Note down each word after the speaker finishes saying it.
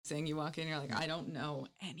thing. You walk in, you're like, I don't know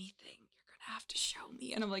anything. You're going to have to show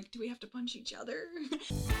me. And I'm like, do we have to punch each other?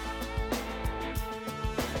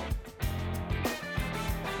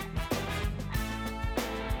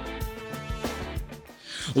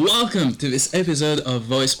 Welcome to this episode of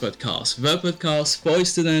Voice Podcast, the podcast for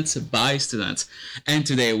students by students. And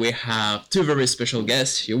today we have two very special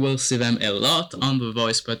guests. You will see them a lot on the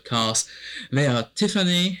Voice Podcast. They are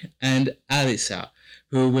Tiffany and Alyssa,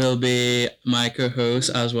 who will be my co-host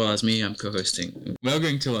as well as me. I'm co-hosting. We're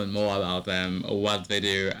going to learn more about them, what they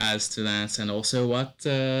do as students, and also what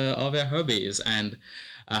are their hobbies and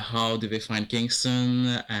how do they find Kingston,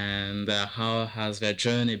 and how has their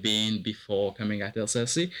journey been before coming at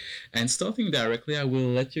SLC. And starting directly, I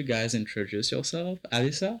will let you guys introduce yourself.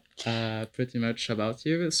 Alyssa, pretty much about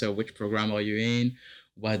you. So which program are you in?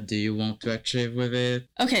 What do you want to achieve with it?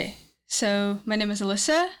 Okay, so my name is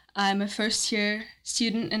Alyssa. I'm a first year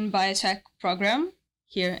student in biotech program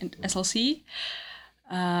here in SLC.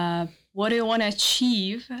 What do I want to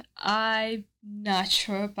achieve? I'm not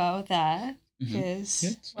sure about that.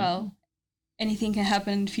 Because, anything can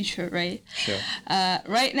happen in the future, right? Sure.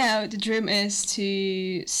 Right now, the dream is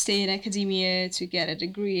to stay in academia, to get a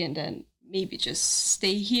degree, and then maybe just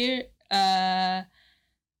stay here. Or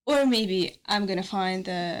maybe I'm going to find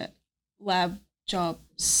the lab job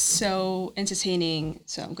so entertaining,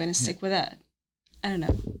 so I'm going to stick with that. I don't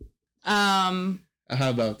know.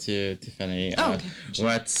 How about you, Tiffany?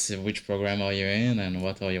 Okay. Which program are you in, and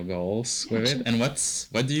what are your goals with it? And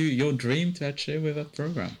what do your dream to achieve with that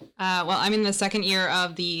program? Well, I'm in the second year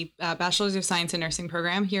of the Bachelor's of Science in Nursing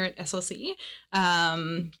program here at SLC.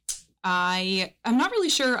 I'm not really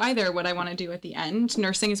sure either what I want to do at the end.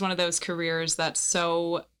 Nursing is one of those careers that's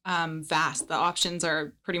so vast. The options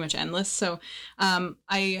are pretty much endless. So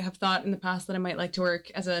I have thought in the past that I might like to work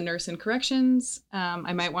as a nurse in corrections.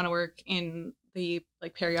 I might want to work in the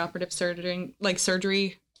perioperative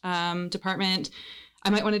surgery department. I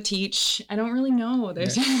might want to teach. I don't really know.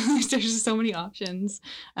 There's just so many options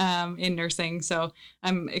in nursing. So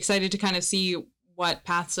I'm excited to kind of see what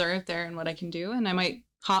paths are out there and what I can do. And I might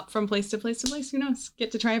hop from place to place to place. Who knows?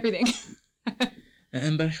 Get to try everything.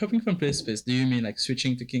 And by hopping from place to place, do you mean like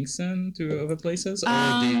switching to Kingston to other places? Or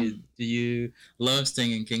do you love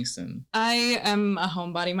staying in Kingston? I am a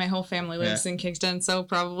homebody. My whole family lives in Kingston, so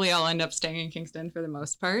probably I'll end up staying in Kingston for the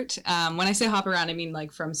most part. When I say hop around, I mean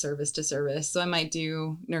like from service to service. So I might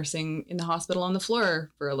do nursing in the hospital on the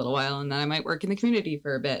floor for a little while, and then I might work in the community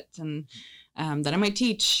for a bit, and then I might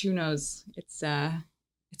teach. Who knows? It's a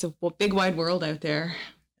big wide world out there.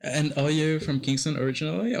 And are you from Kingston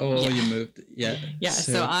originally, or you moved? Yeah. Yeah.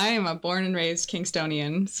 So I am a born and raised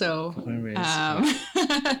Kingstonian. So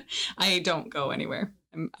I don't go anywhere.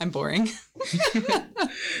 I'm boring.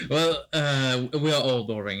 Well, we are all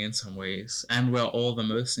boring in some ways, and we're all the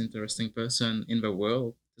most interesting person in the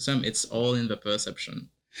world. To some, it's all in the perception.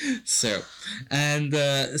 So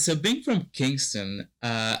being from Kingston,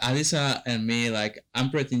 Alyssa and me, I'm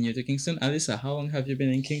pretty new to Kingston. Alyssa, how long have you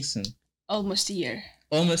been in Kingston? Almost a year.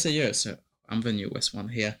 Almost a year, so I'm the newest one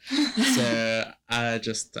here. So I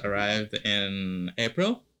just arrived in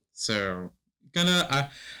April. So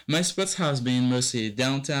my spots has been mostly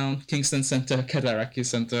downtown, Kingston Center, Cataraqui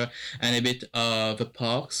Center, and a bit of the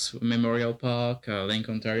parks, Memorial Park, Lake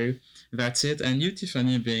Ontario. That's it. And you,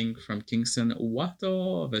 Tiffany, being from Kingston, what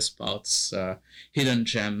are the spots, hidden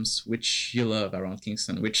gems, which you love around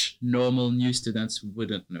Kingston, which normal new students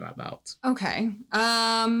wouldn't know about? Okay.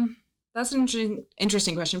 That's an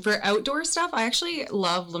interesting question. For outdoor stuff, I actually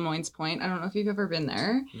love Lemoyne's Point. I don't know if you've ever been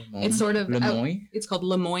there. It's sort of it's called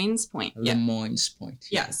Lemoyne's Point. Lemoyne's Point.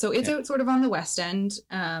 Yeah. So it's out sort of on the west end,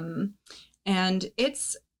 and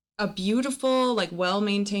it's a beautiful,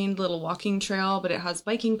 well-maintained little walking trail, but it has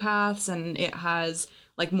biking paths and it has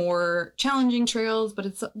more challenging trails, but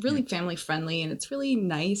it's really family friendly and it's really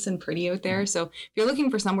nice and pretty out there. So if you're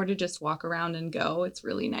looking for somewhere to just walk around and go, it's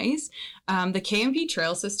really nice. The KMP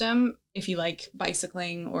trail system, if you like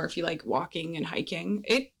bicycling or if you like walking and hiking,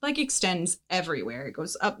 it extends everywhere. It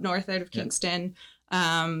goes up north out of Kingston.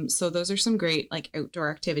 So those are some great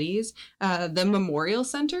outdoor activities. The Memorial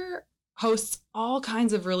Center hosts all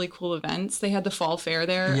kinds of really cool events. They had the fall fair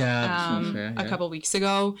there a couple weeks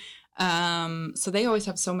ago. So they always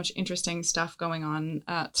have so much interesting stuff going on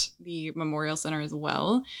at the Memorial Center as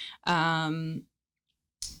well.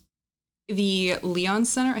 The Leon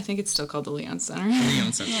Center, I think it's still called the Leon Center.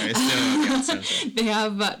 Leon Center, it's still Leon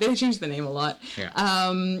Center. They changed the name a lot.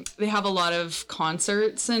 Yeah. They have a lot of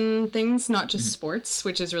concerts and things, not just sports,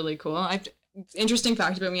 which is really cool. interesting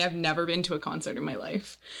fact about me, I've never been to a concert in my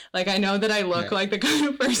life. Like, I know that I look Yeah. like the kind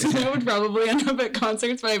of person that would probably end up at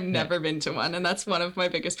concerts, but I've never been to one, and that's one of my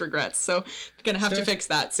biggest regrets. So I'm gonna have to Sure. fix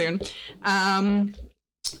that soon.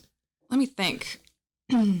 Let me think.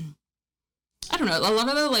 I don't know. A lot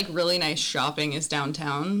of the like really nice shopping is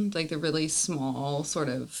downtown. Like the really small sort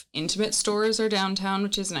of intimate stores are downtown,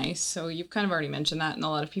 which is nice. So you've kind of already mentioned that, and a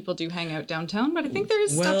lot of people do hang out downtown. But I think there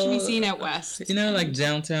is stuff to be seen out west. You know, like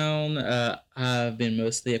downtown, I've been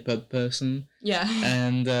mostly a pub person. Yeah.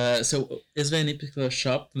 And so, is there any particular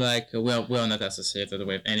shop, like, we're not associated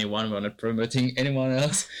with anyone, we're not promoting anyone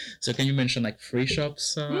else. So can you mention like free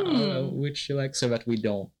shops which you like, so that we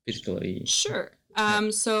don't particularly... Sure.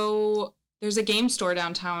 So there's a game store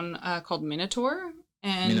downtown called Minotaur,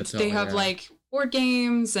 and Minotaur, they have yeah. like board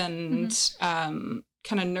games and kind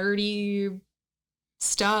of nerdy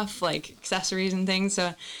stuff, like accessories and things,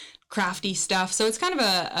 crafty stuff. So it's kind of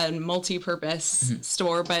a multi-purpose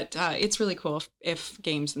store, but it's really cool if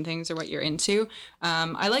games and things are what you're into.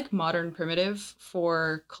 I like Modern Primitive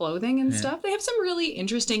for clothing and stuff. They have some really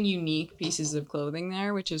interesting, unique pieces of clothing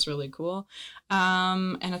there, which is really cool.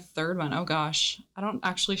 And a third one, oh gosh, I don't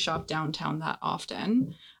actually shop downtown that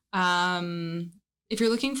often. If you're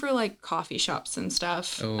looking for like coffee shops and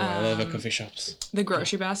stuff, Oh, I love the coffee shops. the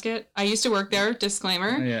Grocery Basket. I used to work there,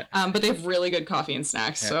 disclaimer. Yeah. But they have really good coffee and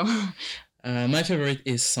snacks. So My favorite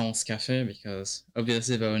is Sans Café, because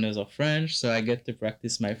obviously the owners are French, so I get to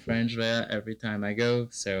practice my French there every time I go.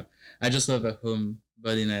 So I just love the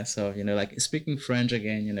homebodiness of, you know, like speaking French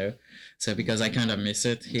again, you know. So because I kind of miss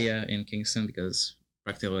it here in Kingston, because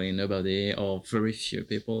practically nobody or very few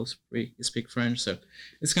people speak French. So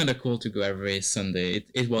it's kind of cool to go every Sunday.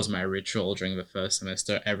 It was my ritual during the first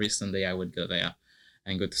semester. Every Sunday I would go there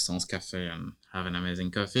and go to Sans Cafe and have an amazing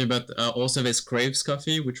coffee. But also there's Craves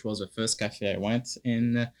Coffee, which was the first cafe I went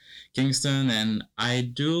in Kingston. And I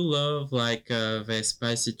do love like the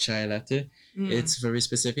spicy chai latte. It's very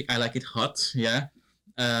specific. I like it hot, yeah.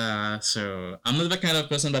 So I'm not the kind of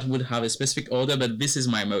person that would have a specific order, but this is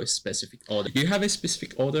my most specific order. Do you have a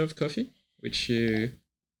specific order of coffee? Which you...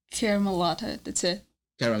 Caramel latte, that's it.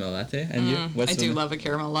 Caramel latte, and you? I do love a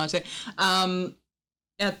caramel latte.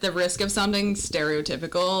 At the risk of sounding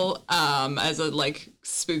stereotypical, as a like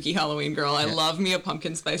spooky Halloween girl, I love me a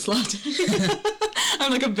pumpkin spice latte.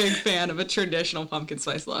 I'm like a big fan of a traditional pumpkin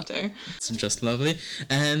spice latte. It's just lovely.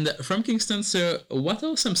 And from Kingston, so what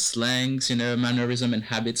are some slangs, you know, mannerism and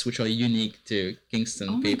habits which are unique to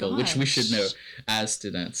Kingston people, which we should know as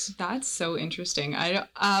students? That's so interesting. I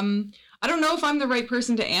don't know if I'm the right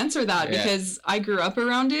person to answer that because I grew up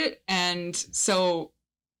around it, and so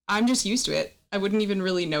I'm just used to it. I wouldn't even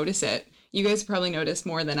really notice it. You guys probably notice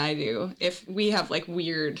more than I do. If we have like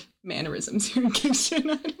weird mannerisms here in Kingston,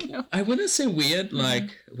 I don't know. I wouldn't say weird,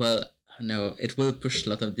 like, well, no, it will push a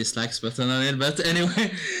lot of dislikes button on it, but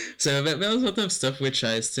anyway. So there was a lot of stuff which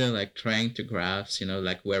I still like trying to grasp, you know,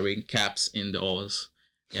 like wearing caps indoors.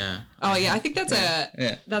 Yeah. Oh yeah, I think that's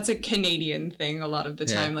Yeah. that's a Canadian thing a lot of the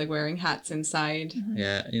time, like wearing hats inside.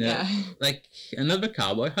 Yeah, you know, like another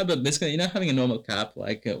cowboy hat, but basically, you know, having a normal cap,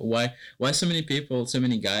 like why so many people, so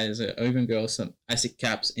many guys, or even girls, I see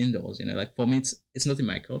caps indoors, you know, like for me, it's not in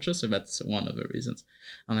my culture, so that's one of the reasons.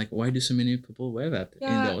 I'm like, why do so many people wear that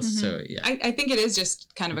indoors? So yeah. I think it is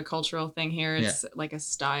just kind of a cultural thing here. It's like a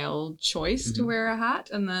style choice to wear a hat,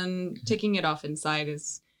 and then taking it off inside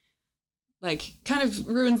is like kind of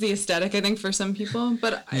ruins the aesthetic, I think, for some people.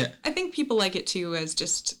 But I think people like it too, as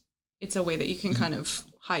just it's a way that you can kind of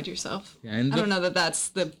hide yourself. Yeah, and I don't know that that's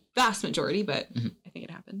the vast majority, but I think it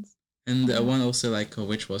happens. And one also like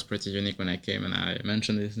which was pretty unique when I came, and I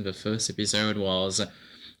mentioned it in the first episode, was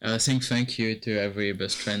saying thank you to every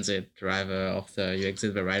bus transit driver after you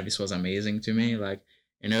exit the ride. This was amazing to me. Like,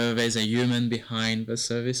 you know, there's a human behind the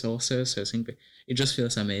service also, so I think it just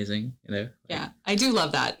feels amazing, you know. Like, yeah, I do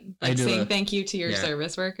love that. Like saying thank you to your Yeah.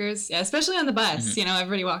 service workers. Yeah, especially on the bus. You know,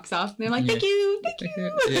 everybody walks off and they're like, thank you, thank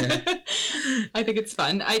you. Yeah. I think it's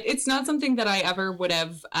fun. It's not something that I ever would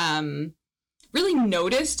have really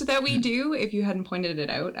noticed that we do if you hadn't pointed it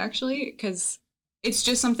out, actually, because it's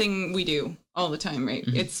just something we do all the time, right?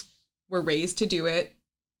 We're raised to do it.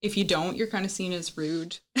 If you don't, you're kind of seen as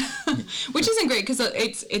rude, which isn't great because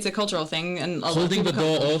it's a cultural thing, and a lot of Holding people the come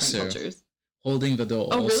door from different also. cultures. Holding the door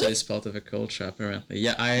Oh, also really? is part of a culture, apparently.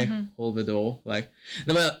 Yeah, I hold the door. Like,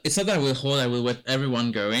 no, well, it's not that I will hold, I will let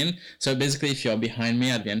everyone go in. So basically, if you're behind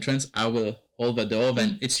me at the entrance, I will hold the door,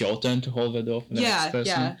 then it's your turn to hold the door for the next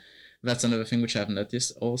person. Yeah. That's another thing which I've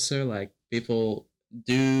noticed also. Like, people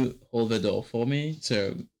do hold the door for me.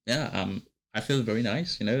 So, yeah, I feel very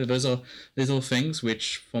nice. Those are little things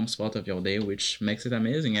which forms part of your day, which makes it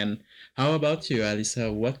amazing. And how about you,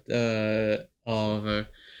 Alisa? What are the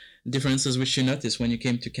differences which you noticed when you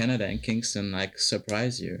came to Canada and Kingston, like,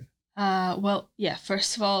 surprise you? Well, yeah,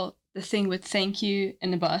 first of all, the thing with thank you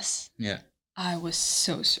in the bus, Yeah. I was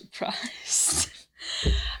so surprised.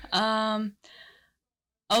 um,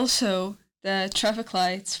 Also, the traffic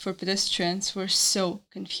lights for pedestrians were so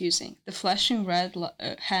confusing. The flashing red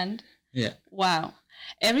hand, Yeah. wow.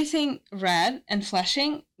 Everything red and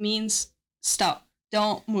flashing means stop,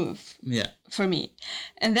 don't move Yeah. for me.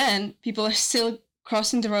 And then people are still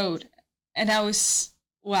crossing the road. And I was,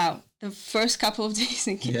 wow, the first couple of days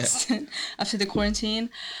in Kingston after the quarantine,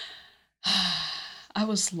 I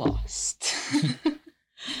was lost.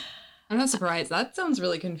 I'm not surprised. That sounds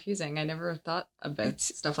really confusing. I never thought about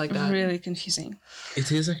stuff like that. Really confusing.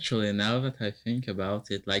 It is actually, now that I think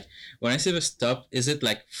about it. Like, when I see the stop, is it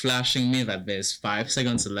like flashing me that there's 5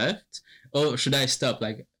 seconds left? Or should I stop?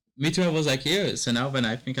 Like, me too, I was like, here. So now when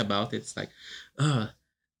I think about it, it's like,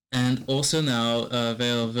 and also now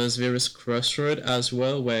there's various crossroad as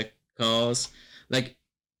well where cars, like,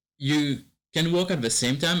 you can walk at the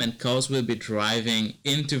same time and cars will be driving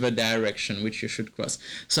into the direction which you should cross.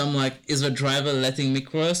 So I'm like, is the driver letting me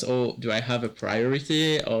cross, or do I have a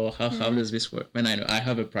priority, or how does this work? When I know I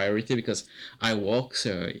have a priority because I walk,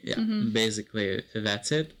 so yeah, basically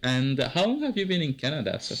that's it. And how long have you been in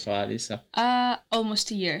Canada so far, Lisa?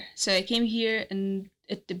 Almost a year. So I came here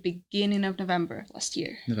at the beginning of November last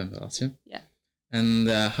year. November last year? Yeah. And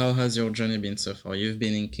how has your journey been so far? You've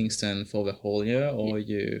been in Kingston for the whole year, or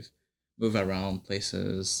you've moved around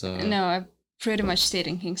places? No, I've pretty much stayed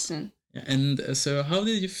in Kingston. And so how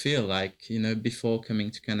did you feel, like, before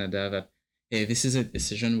coming to Canada, that, hey, this is a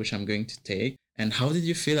decision which I'm going to take? And how did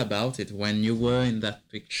you feel about it when you were in that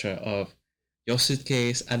picture of your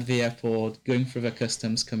suitcase at the airport, going through the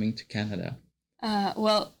customs, coming to Canada?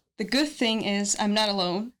 Well, the good thing is I'm not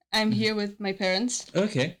alone. I'm here with my parents.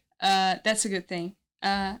 Okay. That's a good thing.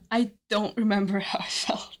 I don't remember how I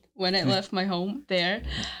felt when I left my home there,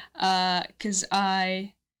 because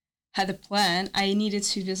I had a plan. I needed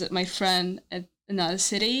to visit my friend at another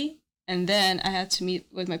city, and then I had to meet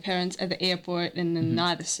with my parents at the airport in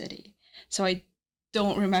another city. So I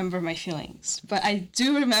don't remember my feelings, but I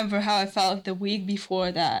do remember how I felt the week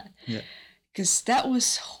before that. Yeah. Because that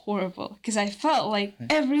was horrible. Because I felt like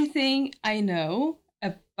everything I know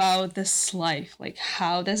about this life, like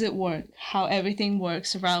how does it work, how everything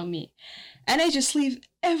works around me, and I just leave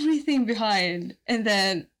everything behind, and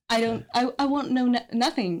then I won't know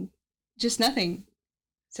nothing, just nothing.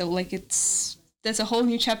 So like that's a whole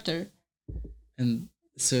new chapter. And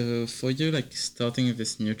so for you, like, starting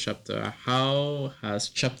this new chapter, how has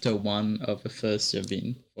chapter 1 of the first year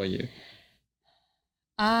been for you?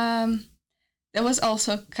 That was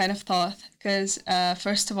also kind of thought, because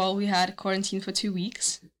first of all, we had quarantine for 2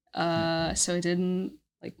 weeks, so I didn't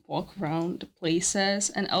like walk around the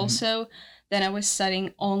places, and also then I was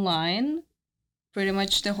studying online pretty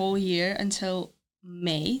much the whole year until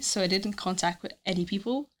May, so I didn't contact with any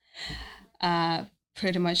people.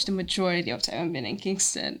 Pretty much the majority of time I've been in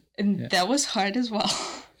Kingston, and that was hard as well.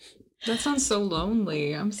 That sounds so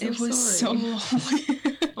lonely. I'm so sorry. It was so lonely.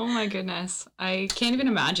 Oh my goodness. I can't even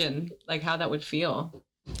imagine like how that would feel.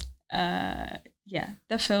 Yeah,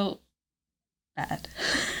 that felt bad.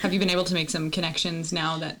 Have you been able to make some connections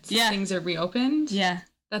now that things are reopened? Yeah.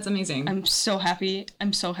 That's amazing. I'm so happy.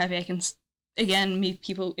 I'm so happy I can again meet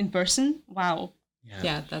people in person. Wow.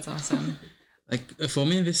 Yeah, that's awesome. Like, for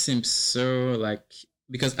me, this seems so, like,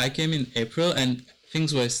 because I came in April and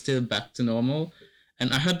things were still back to normal,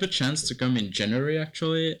 and I had the chance to come in January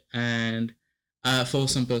actually, and for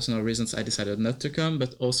some personal reasons I decided not to come,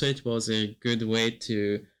 but also it was a good way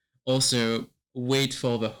to also wait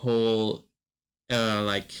for the whole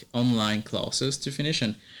like online classes to finish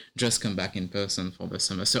and just come back in person for the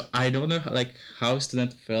summer. So I don't know like how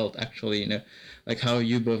student felt actually, like how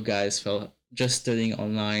you both guys felt just studying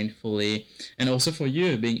online fully, and also for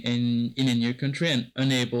you being in a new country and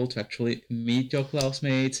unable to actually meet your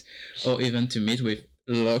classmates or even to meet with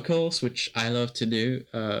locals, which I love to do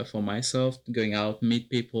for myself, going out, meet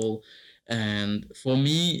people. And for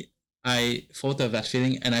me, I thought of that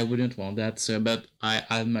feeling and I wouldn't want that. So, but I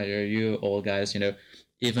admire you all guys,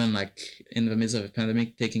 even like in the midst of a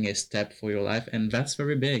pandemic, taking a step for your life. And that's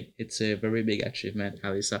very big. It's a very big achievement,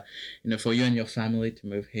 Alisa, for you and your family to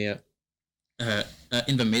move here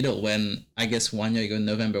in the middle when I guess 1 year ago,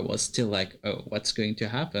 November was still like, oh, what's going to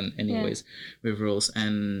happen anyways with rules.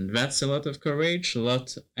 And that's a lot of courage,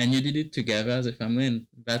 and you did it together as a family, and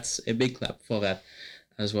that's a big clap for that.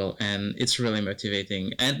 as well, and it's really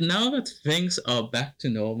motivating. And now that things are back to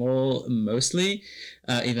normal, mostly,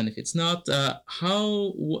 even if it's not,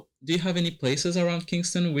 do you have any places around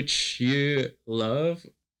Kingston which you love?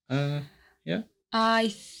 Yeah.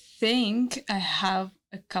 I think I have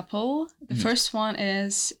a couple. The Mhm. first one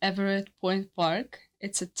is Everett Point Park.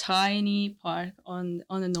 It's a tiny park on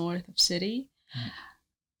the north of city. Mhm.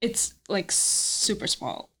 It's like super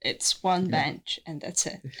small. It's one Yeah. bench and that's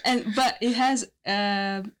it. And but it has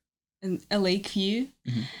a lake view,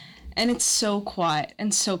 Mhm. and it's so quiet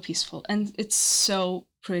and so peaceful and it's so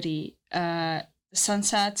pretty. The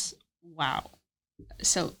sunsets, wow.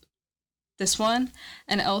 So this one,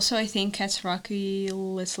 and also I think Katsuraki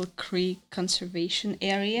Little Creek Conservation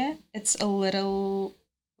Area. It's a little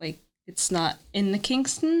like it's not in the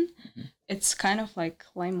Kingston. Mhm. It's kind of like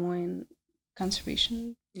Lemoyne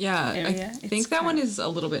Conservation Yeah, Area. I think that one is a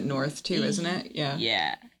little bit north too, isn't it? Yeah.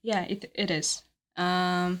 Yeah, it is.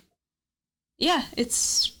 Yeah,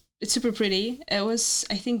 it's super pretty. It was,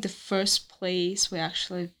 I think, the first place we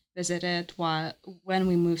actually visited while when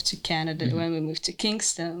we moved to Canada. Mhm. When we moved to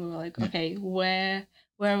Kingston, we were like, Yeah. okay, where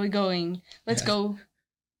are we going? Let's Yeah. go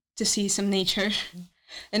to see some nature,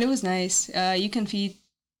 and it was nice. You can feed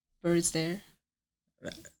birds there.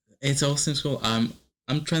 It all seems cool. I'm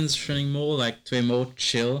transitioning more like to a more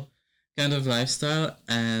chill kind of lifestyle,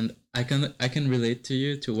 and I can relate to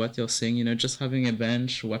you to what you're saying. Just having a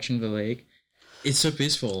bench, watching the lake. It's so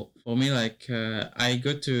peaceful for me. Like I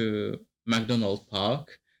go to McDonald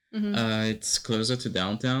Park. Hmm. It's closer to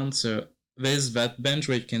downtown, so there's that bench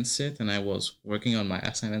where you can sit. And I was working on my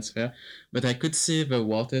assignments there, but I could see the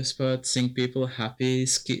water spot, seeing people happy,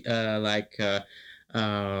 like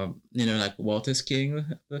water skiing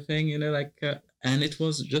the thing, and it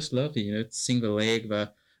was just lovely, seeing the lake,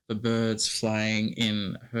 the birds flying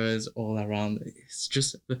in herds all around.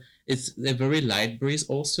 It's a very light breeze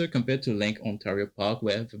also compared to Lake Ontario Park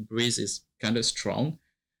where the breeze is kind of strong.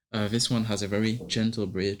 This one has a very gentle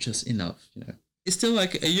breeze, just enough. It's still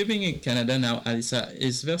like you being in Canada now, Alisa.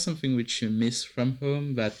 Is there something which you miss from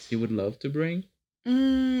home that you would love to bring?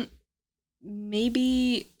 Mm,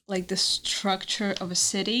 maybe like the structure of a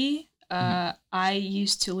city. Mhm. I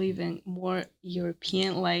used to live in more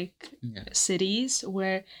European like Yeah, cities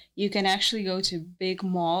where you can actually go to big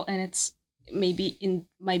mall and it's maybe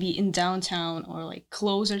in downtown or like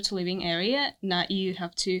closer to living area. Not you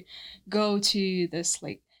have to go to this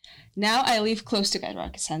like now I live close to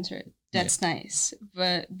Bedrock Center. yeah, That's nice.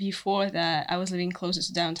 But before that I was living closer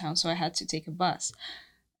to downtown, so I had to take a bus.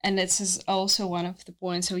 And this is also one of the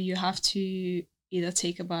points. So you have to either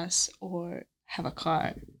take a bus or have a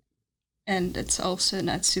car. And it's also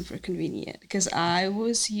not super convenient because I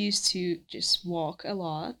was used to just walk a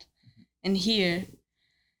lot. And here,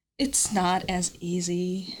 it's not as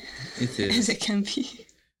easy it as it is. can be.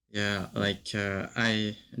 Yeah, like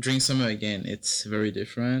I during summer again, it's very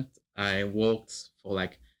different. I walked for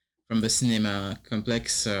like from the cinema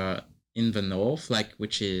complex in the north, like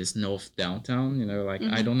which is north downtown. Like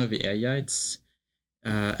I Hmm. don't know the area.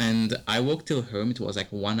 And I walked till home. It was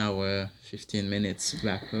like 1 hour 15 minutes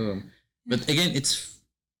back home. But again,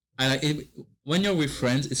 I like it, when you're with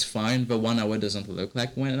friends, it's fine. The 1 hour doesn't look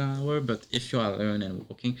like 1 hour, but if you're alone and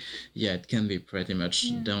walking, yeah, it can be pretty much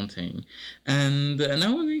Yeah. daunting. And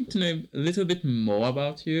now I want to know a little bit more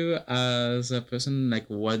about you as a person. Like,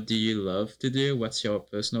 what do you love to do? What's your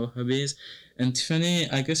personal hobbies? And Tiffany,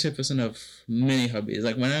 I guess you're a person of many hobbies.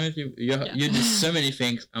 Like when I met you, Yeah. you do so many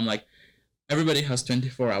things. I'm like, everybody has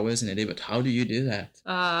 24 hours in a day, but how do you do that?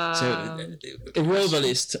 So, Good roll the question.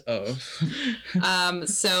 list of.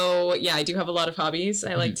 So yeah, I do have a lot of hobbies.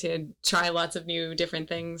 I like Mm-hmm. to try lots of new different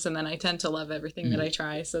things, and then I tend to love everything that I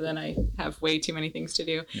try. So then I have way too many things to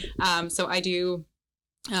do. So I do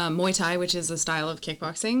Muay Thai, which is a style of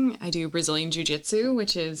kickboxing. I do Brazilian Jiu Jitsu,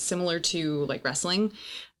 which is similar to like wrestling.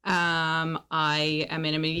 I am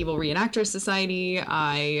in a medieval reenactor society.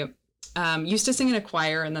 I used to sing in a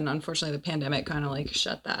choir, and then unfortunately the pandemic kind of like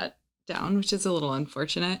shut that down, which is a little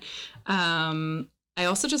unfortunate. I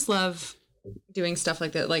also just love doing stuff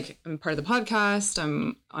like that. Like I'm part of the podcast.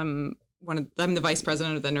 I'm the vice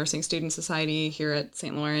president of the Nursing Student Society here at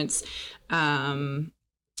St. Lawrence.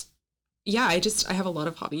 Yeah, I have a lot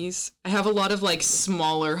of hobbies. I have a lot of like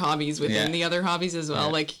smaller hobbies within Yeah. the other hobbies as well.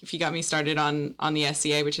 Yeah. Like if you got me started on the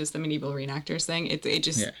SCA, which is the medieval reenactors thing, it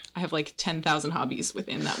just Yeah. I have like 10,000 hobbies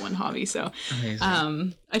within that one hobby. So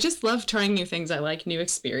Amazing. I just love trying new things. I like new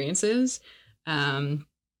experiences.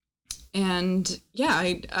 And yeah,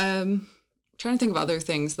 trying to think of other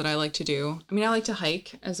things that I like to do. I mean, I like to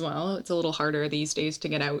hike as well. It's a little harder these days to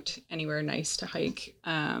get out anywhere nice to hike.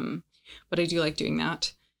 But I do like doing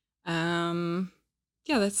that. Um,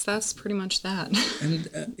 Yeah, that's pretty much that.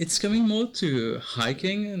 And it's coming more to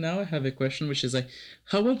hiking. And now I have a question, which is like,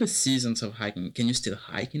 how are the seasons of hiking? Can you still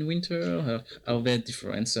hike in winter? Or are there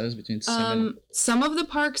differences between summer? Some of the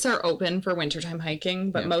parks are open for wintertime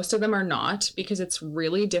hiking, but Yeah. most of them are not because it's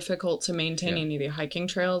really difficult to maintain Yeah. any of the hiking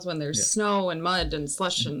trails when there's Yeah. snow and mud and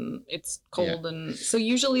slush and it's cold. And so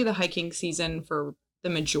usually the hiking season for the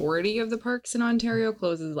majority of the parks in Ontario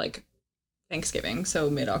closes like Thanksgiving, so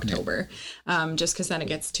mid-October, just because then it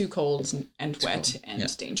gets too cold and wet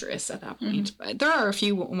and dangerous at that point. But there are a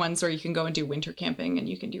few ones where you can go and do winter camping and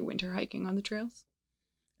you can do winter hiking on the trails.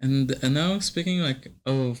 And now speaking like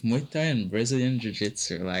of Muay Thai and Brazilian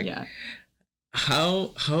Jiu-Jitsu, like Yeah.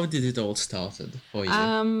 how did it all started for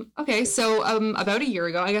you? Okay, so about a year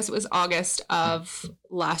ago, I guess it was August of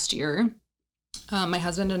last year, my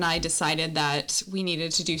husband and I decided that we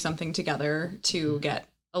needed to do something together to get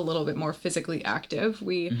a little bit more physically active.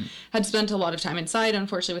 We had spent a lot of time inside,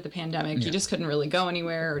 unfortunately, with the pandemic. You just couldn't really go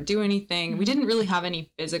anywhere or do anything. We didn't really have any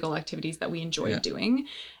physical activities that we enjoyed doing.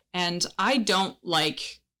 And I don't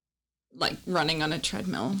like running on a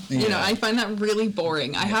treadmill. You know, I find that really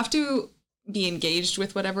boring. I have to be engaged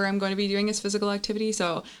with whatever I'm going to be doing as physical activity.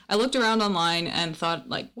 So I looked around online and thought,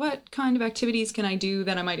 like, what kind of activities can I do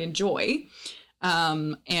that I might enjoy?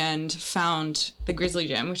 And found the Grizzly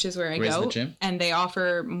Gym, which is where I go. Gym? And they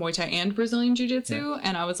offer Muay Thai and Brazilian Jiu-Jitsu.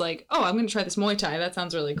 And I was like, oh, I'm going to try this Muay Thai. That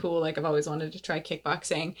sounds really cool. Like, I've always wanted to try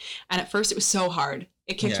kickboxing. And at first it was so hard.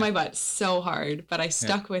 It kicked my butt so hard, but I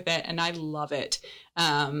stuck with it and I love it.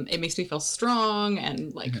 It makes me feel strong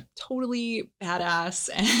and like totally badass.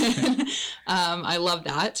 And I love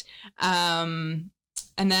that. And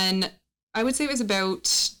then I would say it was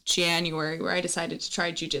about January where I decided to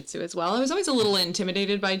try jiu-jitsu as well. I was always a little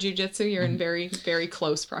intimidated by jiu-jitsu. You're in very, very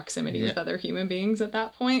close proximity with other human beings at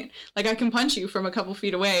that point. Like I can punch you from a couple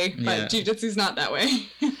feet away, but jiu-jitsu's not that way.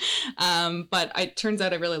 But it turns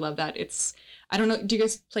out I really love that. I don't know. Do you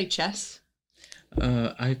guys play chess?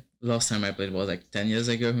 Last time I played was like 10 years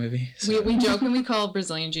ago, maybe. So. We joke and we call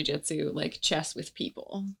Brazilian Jiu-Jitsu like chess with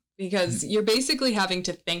people because you're basically having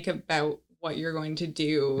to think about what you're going to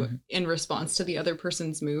do in response to the other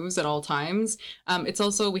person's moves at all times. It's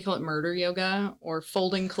also, we call it murder yoga or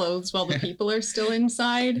folding clothes while the people are still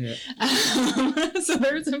inside. So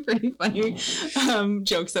there's some pretty funny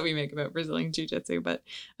jokes that we make about Brazilian Jiu-Jitsu, but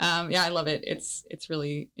I love it. It's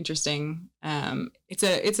really interesting.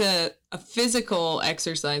 It's a physical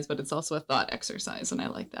exercise, but it's also a thought exercise, and I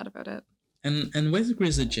like that about it. And where's the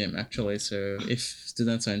Grizzly Gym actually? So if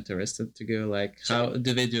students are interested to go, like, how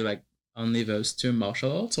do they do like only those two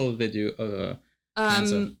martial arts, or do they do other?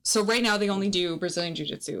 So right now they only do Brazilian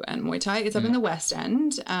Jiu-Jitsu and Muay Thai. It's up in the West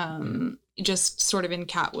End, just sort of in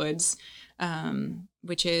Catwoods,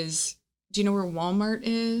 which is, do you know where Walmart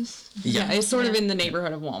is? Yeah, it's sort of in the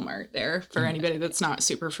neighborhood of Walmart there for anybody that's not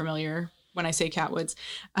super familiar when I say Catwoods.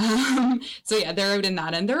 So yeah, they're out in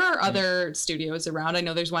that end. There are other studios around. I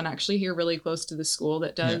know there's one actually here really close to the school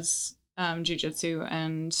that does Jiu-Jitsu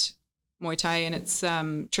and Muay Thai, and it's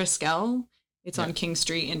Triskel. It's on King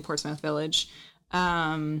Street in Portsmouth Village.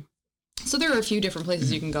 So there are a few different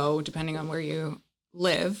places you can go depending on where you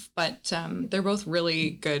live, but they're both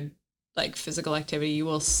really good, like physical activity. You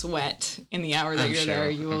will sweat in the hour that you're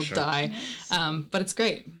there. You will die. But it's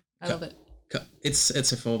great. I love it.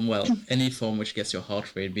 It's a form, well, any form which gets your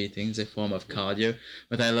heart rate beating is a form of cardio,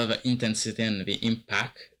 but I love the intensity and the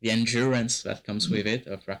impact, the endurance that comes with it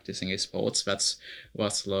of practicing a sport. That's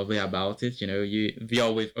what's lovely about it. You know,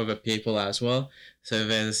 you're with other people as well, so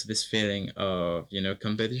there's this feeling of, you know,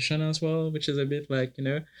 competition as well, which is a bit like, you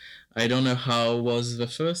know, I don't know, how was the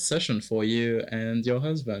first session for you and your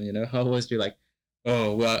husband? You know, how was you like,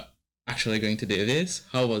 oh, we're actually going to do this?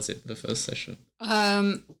 How was it, the first session?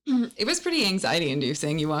 It was pretty anxiety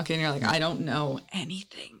inducing. You walk in, you're like, I don't know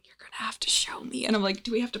anything. You're gonna have to show me. And I'm like,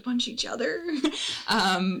 do we have to punch each other?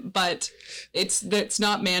 But it's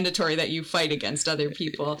not mandatory that you fight against other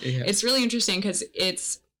people. It's really interesting because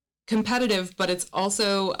it's competitive, but it's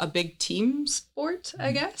also a big team sport,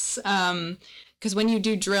 I guess. Because when you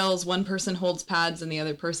do drills, one person holds pads and the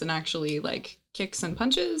other person actually like kicks and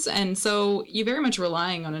punches, and so you're very much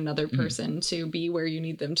relying on another person to be where you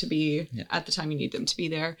need them to be at the time you need them to be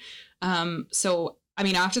there. So I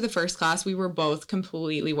mean, after the first class, we were both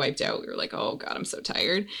completely wiped out. We were like, oh God, I'm so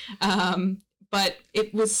tired. But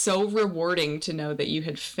it was so rewarding to know that you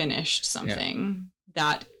had finished something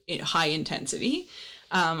that high intensity.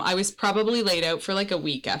 I was probably laid out for like a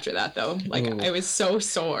week after that, though. Like I was so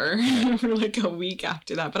sore for like a week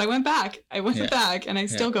after that. But I went back. Back, and I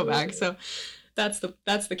still go back. So that's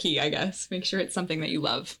the key, I guess. Make sure it's something that you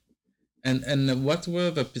love. And what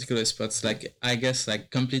were the particular spots? Like, I guess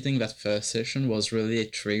like completing that first session was really a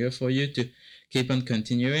trigger for you to keep on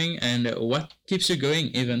continuing. And what keeps you going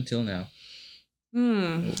even till now?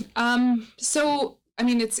 So I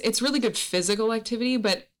mean, it's really good physical activity,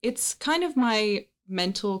 but it's kind of my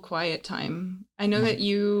mental quiet time. I know that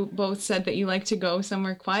you both said that you like to go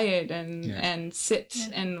somewhere quiet and sit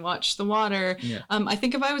and watch the water. Yeah. I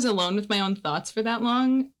think if I was alone with my own thoughts for that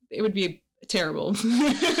long, it would be terrible for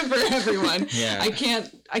everyone. Yeah.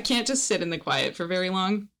 I can't just sit in the quiet for very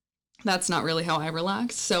long. That's not really how I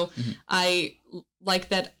relax. So I like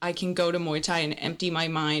that I can go to Muay Thai and empty my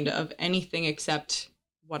mind of anything except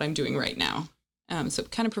what I'm doing right now. So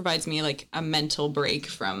it kind of provides me like a mental break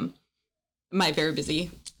from my very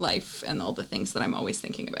busy life and all the things that I'm always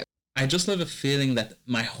thinking about. I just love a feeling that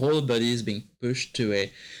my whole body is being pushed to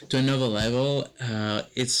another level.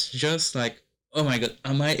 It's just like, oh my god,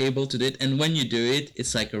 am I able to do it? And when you do it,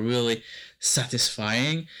 it's like a really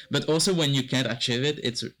satisfying. But also when you can't achieve it,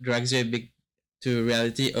 it drags you a bit to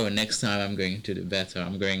reality. Oh, next time I'm going to do better.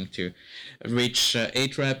 I'm going to reach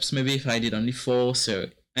 8 reps, maybe if I did only 4. So,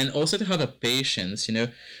 and also to have the patience,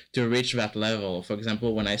 to reach that level. For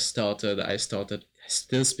example, when I started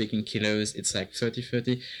still speaking kilos. It's like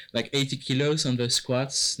 30, like 80 kilos on the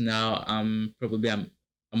squats. Now I'm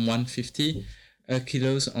 150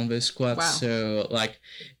 kilos on the squats. Wow. So like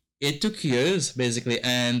it took years basically.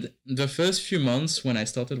 And the first few months when I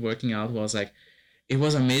started working out was like, it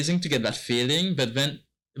was amazing to get that feeling. But then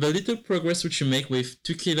the little progress which you make with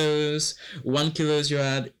 2 kilos, 1 kilos you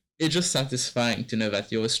add, it's just satisfying to know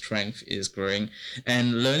that your strength is growing,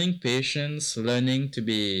 and learning patience, learning to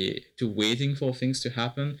waiting for things to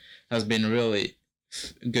happen has been really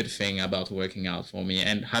good thing about working out for me.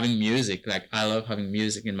 And having music, like I love having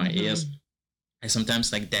music in my ears. I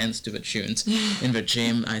sometimes like dance to the tunes in the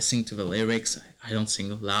gym. I sing to the lyrics. I don't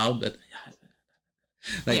sing loud, but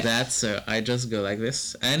that. So I just go like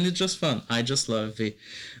this, and it's just fun. I just love the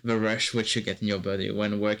rush which you get in your body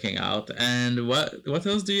when working out. And what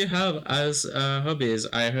else do you have as hobbies?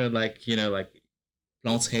 I heard like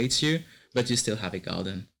plants hate you, but you still have a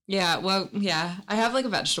garden. Yeah, well, yeah, I have like a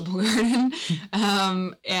vegetable garden,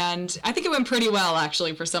 and I think it went pretty well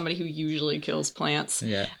actually for somebody who usually kills plants.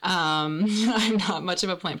 Yeah. I'm not much of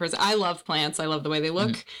a plant person. I love plants. I love the way they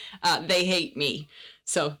look. They hate me.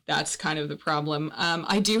 So that's kind of the problem.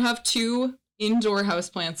 I do have 2 indoor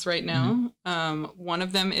houseplants right now. One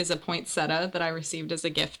of them is a poinsettia that I received as a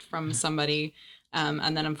gift from somebody.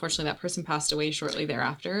 And then unfortunately that person passed away shortly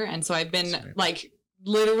thereafter. And so I've been like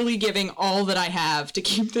literally giving all that I have to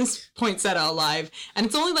keep this poinsettia alive. And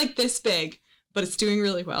it's only like this big, but it's doing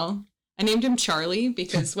really well. I named him Charlie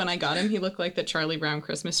because when I got him, he looked like the Charlie Brown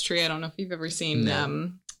Christmas tree. I don't know if you've ever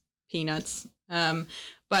seen Peanuts.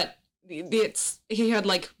 But he had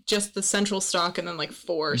like just the central stalk and then like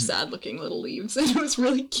 4 sad looking little leaves, and it was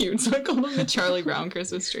really cute, so I called him the Charlie Brown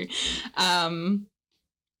Christmas tree. And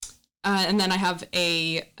then I have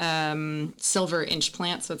a silver inch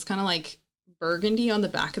plant, so it's kind of like burgundy on the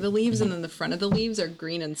back of the leaves, and then the front of the leaves are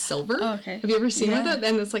green and silver. Oh, okay. Have you ever seen that?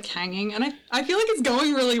 And it's like hanging, and I feel like it's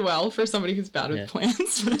going really well for somebody who's bad with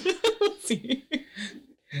plants. We'll see.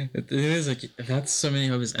 It is like that's so many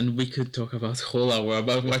hobbies, and we could talk about whole hour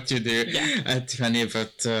about what you do, Tiffany.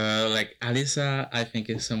 But like Alyssa, I think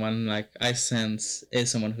is someone like I sense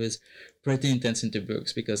is someone who is pretty intense into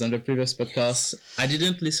books, because on the previous podcast I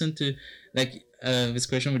didn't listen to like this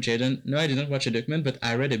question with Jaden. No, I didn't watch a document, but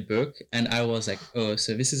I read a book, and I was like, oh,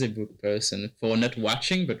 so this is a book person for not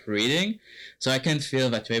watching but reading. So I can feel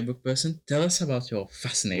that you're a book person. Tell us about your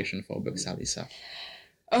fascination for books, Alyssa.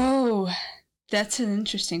 Oh. That's an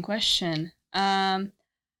interesting question. I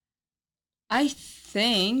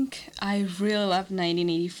think I really love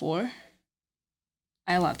 1984.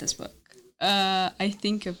 I love this book. I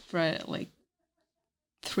think I've read it like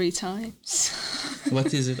 3 times.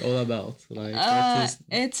 What is it all about? Like,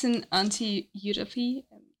 it's an anti-utopia.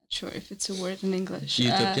 I'm not sure if it's a word in English.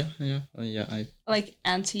 Utopia? Like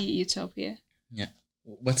anti-utopia. Yeah.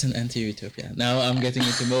 What's an anti-utopia? Now I'm getting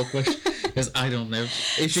into more questions. Because I don't know.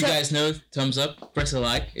 If you guys know, thumbs up, press a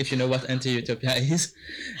like if you know what anti-utopia is.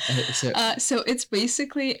 So it's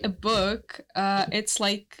basically a book. It's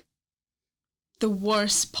like the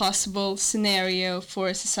worst possible scenario for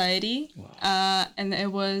a society. Wow. And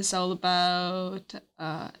it was all about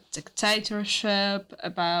dictatorship,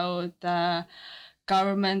 about the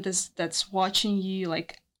government that's watching you,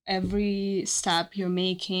 like every step you're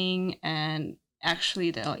making, and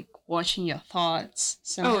actually they're like watching your thoughts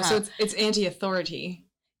somehow. Oh, so it's anti-authority.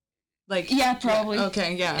 Like probably. Yeah.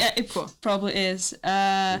 Okay, yeah. It cool. Probably is.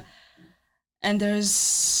 And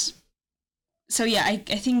there's so yeah, I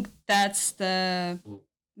think that's the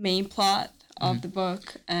main plot of the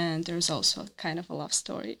book, and there's also kind of a love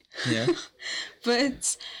story. Yeah.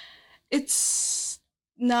 But it's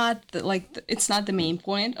not it's not the main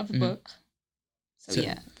point of the book. So, So-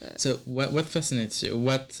 yeah. So what fascinates you?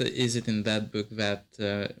 What is it in that book that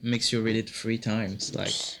makes you read it 3 times?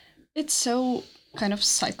 Like, It's so kind of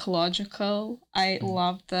psychological. I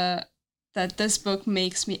love that this book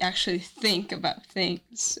makes me actually think about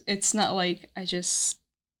things. It's not like I just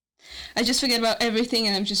forget about everything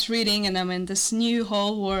and I'm just reading and I'm in this new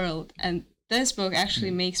whole world. And this book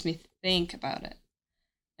actually makes me think about it.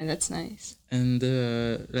 And that's nice. and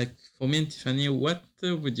like for me and Tiffany, what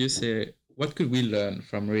would you say? What could we learn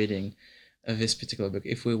from reading this particular book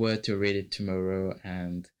if we were to read it tomorrow?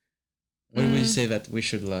 And what would you say that we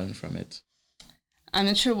should learn from it? I'm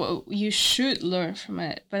not sure what you should learn from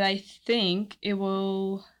it, but I think you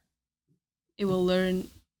will learn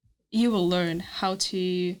how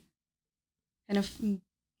to kind of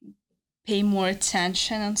pay more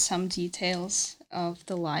attention on some details of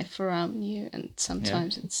the life around you, and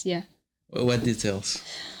sometimes it's What details?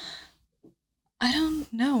 I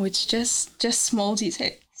don't know, it's just small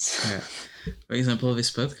details. Yeah. For example,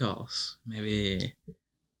 this podcast. Maybe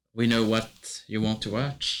we know what you want to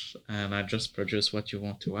watch, and I just produce what you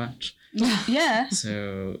want to watch. Yeah.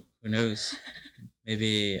 So who knows?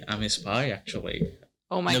 Maybe I'm a spy. Actually,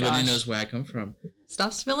 Oh my nobody gosh. knows where I come from.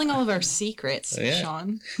 Stop spilling all of our secrets, Yeah.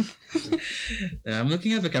 Sean. I'm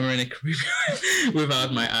looking at the camera in a creepy way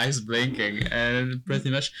without my eyes blinking, and pretty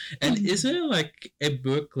much. And is there like a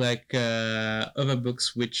book like other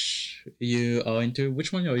books which you are into?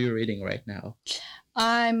 Which one are you reading right now?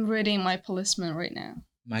 I'm reading My Policeman right now.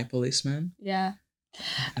 My Policeman. Yeah.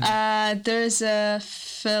 There's a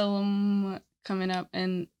film coming up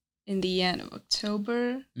in the end of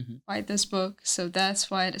October by this book, so that's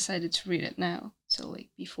why I decided to read it now. So like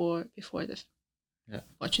before the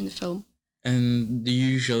watching the film. And do you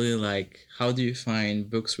usually like? How do you find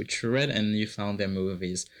books which you read and you found their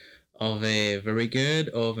movies? Are they very good,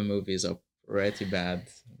 or the movies are pretty bad,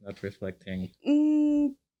 not reflecting?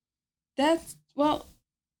 That's well.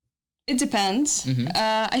 It depends. Mhm.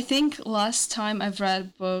 I think last time I've read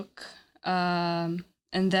a book, and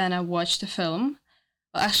then I watched the film.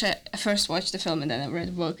 Well, actually, I first watched the film and then I read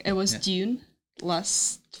the book. It was Dune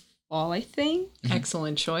last fall, I think.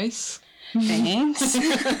 Excellent choice. Thanks.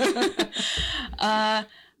 I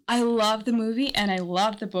love the movie and I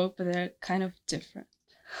love the book, but they're kind of different.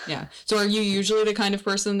 Yeah. So are you usually the kind of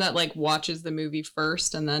person that like watches the movie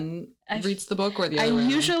first and then reads the book, or the I other way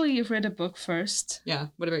around? usually read a book first. Yeah.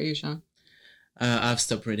 What about you, Sean? I've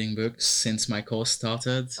stopped reading books since my course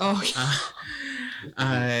started. Oh,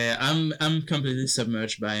 I'm completely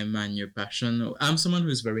submerged by my new passion. I'm someone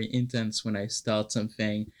who's very intense when I start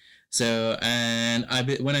something. So, and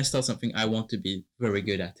when I start something, I want to be very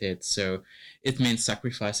good at it. So it means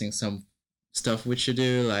sacrificing some stuff which you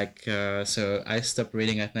do. Like, so I stopped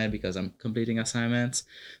reading at night because I'm completing assignments.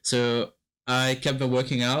 So I kept the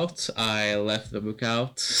working out. I left the book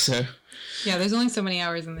out. So yeah. There's only so many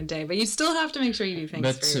hours in the day, but you still have to make sure you do things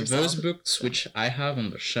but for yourself. those books which I have on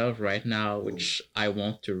the shelf right now, which I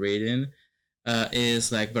want to read in,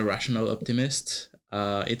 is like The Rational Optimist.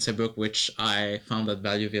 It's a book which I found at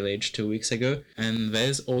Value Village 2 weeks ago. And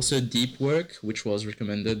there's also Deep Work, which was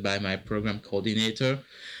recommended by my program coordinator.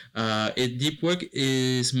 Deep Work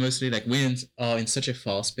is mostly like we are in such a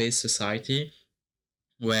fast-paced society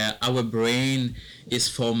where our brain is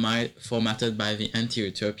formatted by the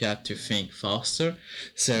anti-utopia to think faster.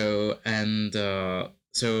 So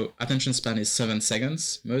attention span is 7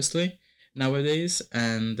 seconds mostly nowadays,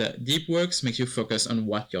 and Deep Works makes you focus on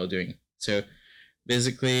what you're doing. So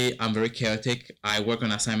basically, I'm very chaotic. I work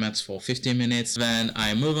on assignments for 15 minutes, then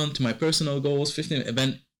I move on to my personal goals.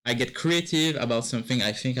 Then I get creative about something.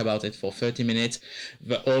 I think about it for 30 minutes.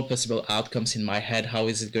 All possible outcomes in my head. How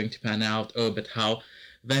is it going to pan out? Oh, but how?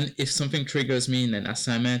 Then if something triggers me in an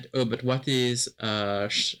assignment, oh, but what is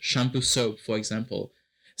shampoo soap, for example?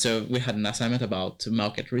 So we had an assignment about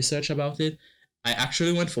market research about it. I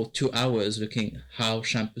actually went for 2 hours looking how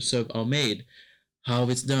shampoo soap are made, how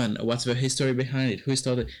it's done, what's the history behind it, who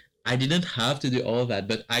started. I didn't have to do all that,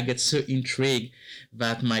 but I get so intrigued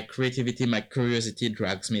that my creativity, my curiosity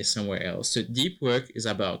drags me somewhere else. So Deep Work is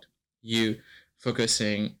about you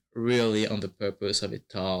focusing really on the purpose of a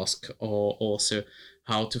task, or also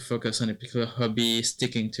how to focus on a particular hobby,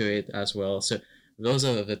 sticking to it as well. So those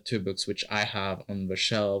are the 2 books which I have on the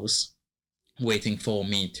shelves waiting for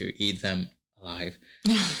me to eat them alive.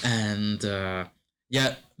 And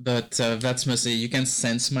but that's mostly, you can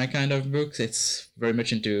sense my kind of books. It's very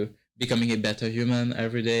much into becoming a better human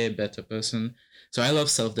every day, a better person. So I love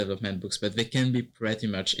self-development books, but they can be pretty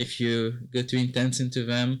much, if you go too intense into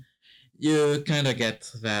them, you kind of get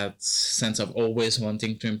that sense of always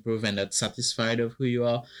wanting to improve and not satisfied of who you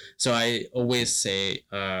are. So I always say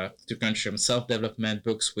to consume self-development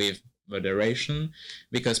books with moderation,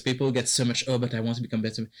 because people get so much, oh, but I want to become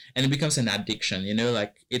better, and it becomes an addiction, you know,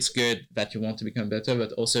 like it's good that you want to become better,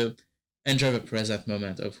 but also enjoy the present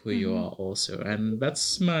moment of who you are also. And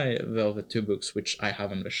that's the two books which I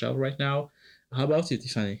have on the shelf right now. How about you,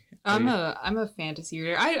 Tiffany? I'm a fantasy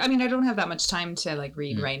reader. I mean I don't have that much time to like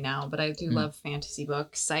read Mm. right now, but I do Mm. love fantasy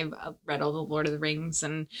books. I've read all the Lord of the Rings,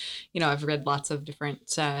 and I've read lots of different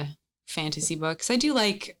fantasy books. I do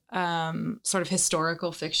like sort of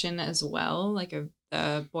historical fiction as well. Like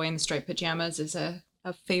a Boy in the Striped Pajamas is a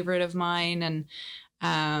favorite of mine, and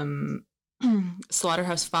um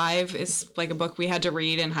Slaughterhouse-Five is like a book we had to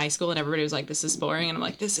read in high school, and everybody was like, "This is boring," and I'm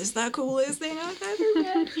like, "This is the coolest thing I've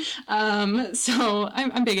ever read." So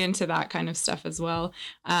I'm big into that kind of stuff as well.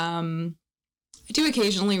 I do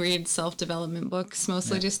occasionally read self-development books,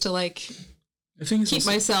 mostly Yeah. just to like I think it's keep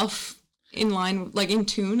also- myself in line, like in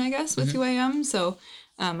tune, I guess, with Mhm. who I am. So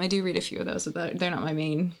I do read a few of those, but they're not my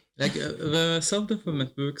main. Like the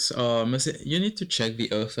self-development books are you need to check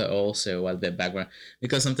the author also, what their background,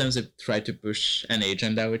 because sometimes they try to push an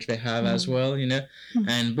agenda which they have as Mhm. well, you know. Mhm.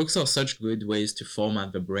 And books are such good ways to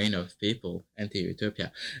format the brain of people,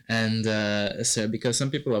 anti-utopia. And so because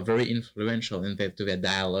some people are very influential into their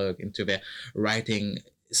dialogue, into their writing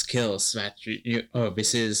skills, that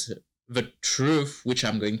this is the truth which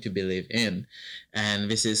I'm going to believe in.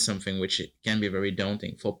 And this is something which can be very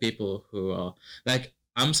daunting for people who are like,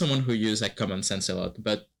 I'm someone who uses like common sense a lot,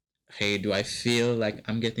 but hey, do I feel like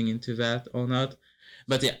I'm getting into that or not?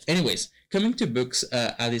 But yeah, anyways, coming to books,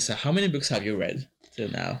 Alisa, how many books have you read till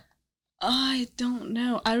now? I don't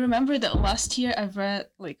know. I remember that last year I've read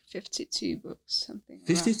like 52 books, something. Like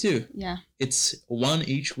that. 52. Yeah, It's one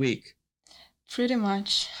each week. pretty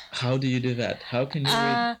much. How do you do that? How can you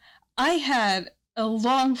read? I had a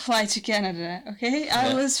long flight to Canada. Okay, I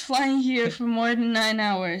Yeah. was flying here for more than 9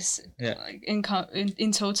 hours. Yeah. Like in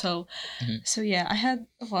total. Mhm. So yeah, I had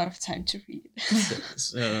a lot of time to read.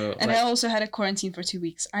 So, And like, I also had a quarantine for 2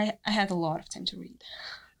 weeks. I had a lot of time to read.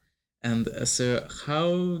 and so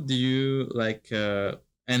how do you like,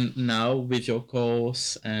 and now with your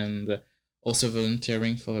course and also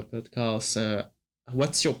volunteering for a podcast,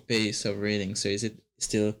 what's your pace of reading? So is it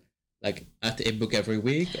still like at a book every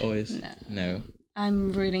week, or is No. no?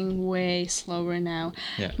 I'm reading way slower now.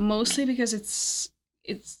 Yeah. Mostly because it's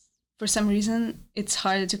for some reason it's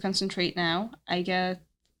harder to concentrate now. I get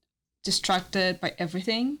distracted by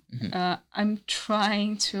everything. Mhm. I'm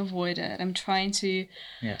trying to avoid it. I'm trying to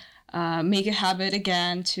Yeah. make a habit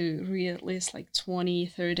again to read at least like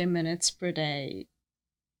 20-30 minutes per day.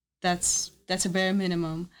 That's a bare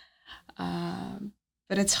minimum.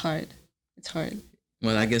 But it's hard. It's hard.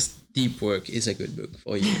 Well, I guess Deep Work is a good book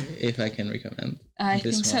for you, if I can recommend. I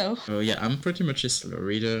this think so. So yeah, I'm pretty much a slow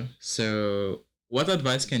reader. So what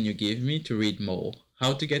advice can you give me to read more?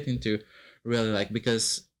 How to get into really like,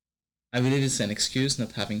 because I believe it's an excuse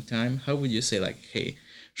not having time. How would you say like, hey,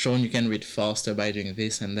 Sean, you can read faster by doing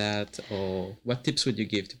this and that, or what tips would you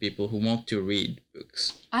give to people who want to read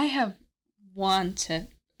books? I have one tip.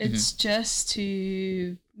 It's just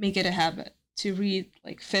to make it a habit to read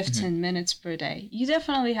like 15 minutes per day. You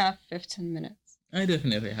definitely have 15 minutes. I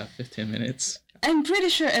definitely have 15 minutes. I'm pretty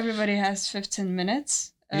sure everybody has 15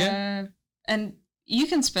 minutes. Yeah. And you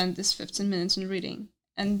can spend this 15 minutes in reading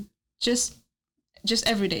and just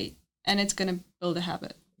every day, and it's going to build a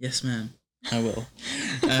habit. Yes, ma'am. I will.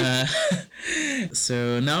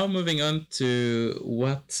 So now moving on to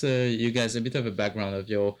what you guys, a bit of a background of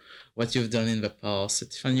what you've done in the past.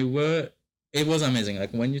 Tiffany, it was amazing.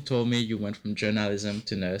 Like when you told me you went from journalism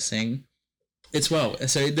to nursing, it's wow.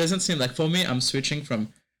 So it doesn't seem like, for me, I'm switching from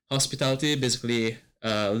hospitality, basically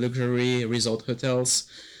luxury resort hotels,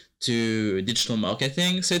 to digital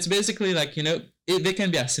marketing. So it's basically like, they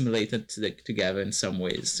can be assimilated together in some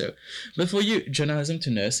ways. So, but for you, journalism to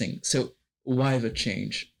nursing. So why the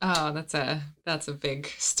change? Oh, that's a big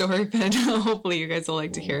story, but hopefully you guys will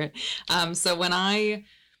like to hear it. So when I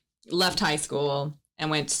left high school and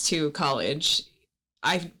went to college,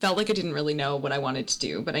 I felt like I didn't really know what I wanted to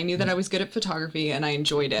do, but I knew that I was good at photography and I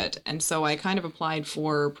enjoyed it. And so I kind of applied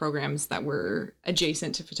for programs that were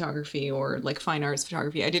adjacent to photography or like fine arts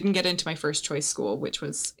photography. I didn't get into my first choice school, which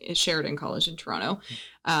was Sheridan College in Toronto.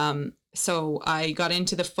 So I got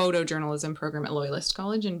into the photojournalism program at Loyalist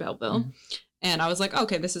College in Belleville. And I was like,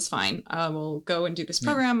 okay, this is fine. I will go and do this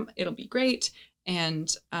program. It'll be great.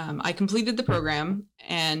 And I completed the program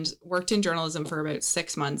and worked in journalism for about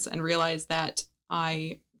 6 months and realized that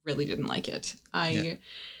I really didn't like it.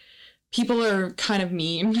 People are kind of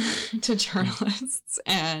mean to journalists,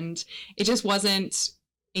 and it just wasn't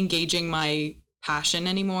engaging my passion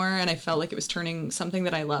anymore. And I felt like it was turning something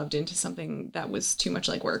that I loved into something that was too much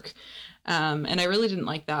like work. And I really didn't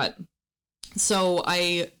like that. So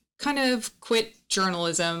I kind of quit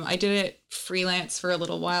journalism. I did it freelance for a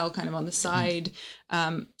little while, kind of on the side.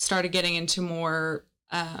 Started getting into more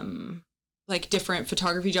like different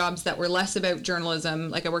photography jobs that were less about journalism.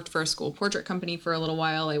 Like I worked for a school portrait company for a little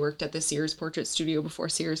while. I worked at the Sears portrait studio before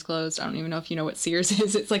Sears closed. I don't even know if you know what Sears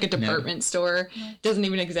is. It's like a department store. It doesn't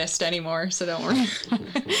even exist anymore, so don't worry.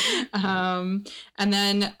 And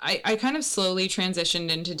then I kind of slowly transitioned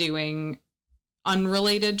into doing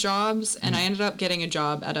unrelated jobs, and I ended up getting a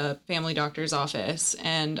job at a family doctor's office,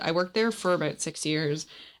 and I worked there for about 6 years.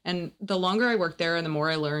 And the longer I worked there and the more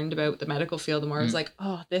I learned about the medical field, the more I was like,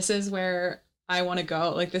 oh, this is where I want to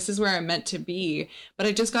go. Like, this is where I'm meant to be. But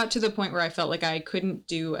I just got to the point where I felt like I couldn't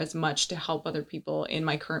do as much to help other people in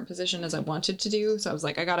my current position as I wanted to do. So I was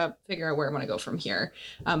like, I got to figure out where I want to go from here.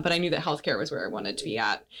 But I knew that healthcare was where I wanted to be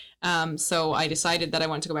at. So I decided that I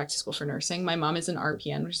wanted to go back to school for nursing. My mom is an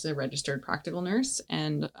RPN, which is a registered practical nurse.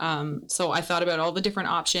 And so I thought about all the different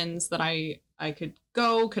options that I could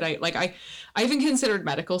go. I even considered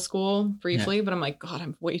medical school briefly, but I'm like, God,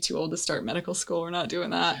 I'm way too old to start medical school. We're not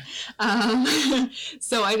doing that.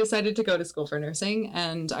 So I decided to go to school for nursing,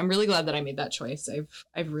 and I'm really glad that I made that choice.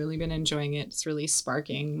 I've really been enjoying it. It's really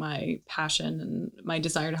sparking my passion and my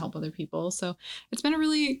desire to help other people. So it's been a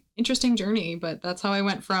really interesting journey, but that's how I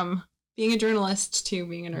went from being a journalist to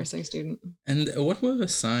being a nursing student. And what were the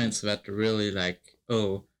signs that really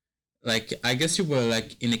I guess you were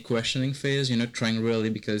like in a questioning phase, trying really,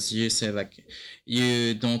 because you say like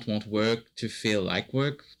you don't want work to feel like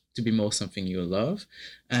work, to be more something you love.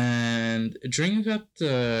 And during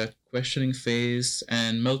that questioning phase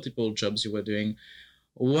and multiple jobs you were doing,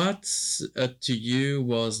 what to you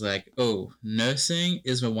was like, oh, nursing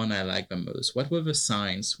is the one I like the most? What were the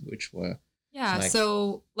signs which were? Yeah,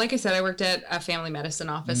 so like I said, I worked at a family medicine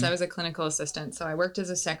office. I was a clinical assistant, so I worked as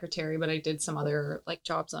a secretary, but I did some other like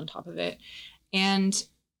jobs on top of it. And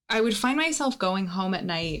I would find myself going home at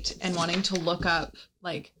night and wanting to look up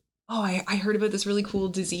like, oh, I heard about this really cool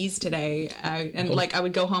disease today. Like I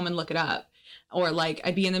would go home and look it up. Or like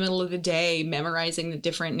I'd be in the middle of the day memorizing the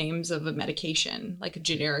different names of a medication, like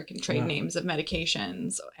generic and trade names of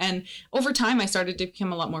medications. And over time, I started to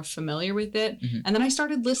become a lot more familiar with it. And then I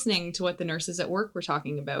started listening to what the nurses at work were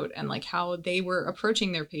talking about and like how they were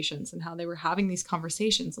approaching their patients and how they were having these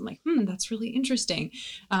conversations. I'm like, that's really interesting.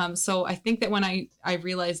 So I think that when I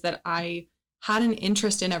realized that I had an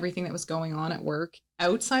interest in everything that was going on at work,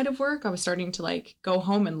 outside of work, I was starting to like go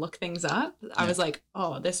home and look things up. I was like,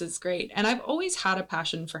 oh, this is great. And I've always had a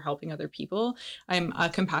passion for helping other people. I'm a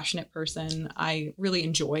compassionate person. I really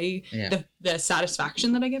enjoy the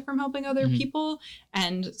satisfaction that I get from helping other people.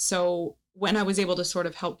 And so when I was able to sort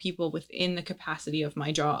of help people within the capacity of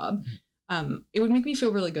my job, it would make me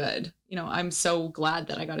feel really good. I'm so glad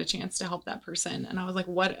that I got a chance to help that person. And I was like,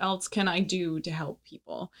 what else can I do to help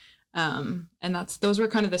people? And those were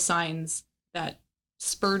kind of the signs that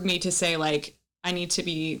spurred me to say, like, I need to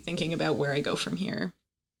be thinking about where I go from here.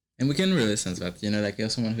 And we can really sense that, like you're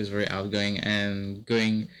someone who's very outgoing and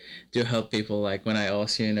going to help people. Like when I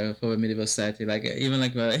ask you, for a medieval society, like even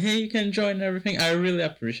like, hey, you can join and everything. I really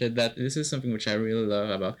appreciate that. This is something which I really love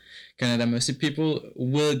about Canada Mercy. People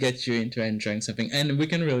will get you into enjoying something. And we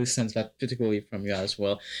can really sense that particularly from you as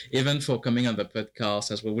well. Even for coming on the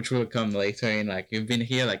podcast as well, which will come later in, like you've been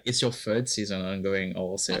here, like it's your third season ongoing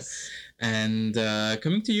also. Yes. And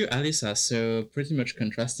coming to you, Alyssa, so pretty much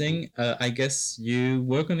contrasting, I guess you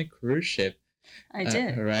work on a cruise ship. I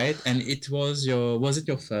did. Right? And was it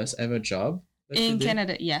your first ever job? In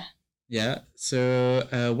Canada, yeah. Yeah. So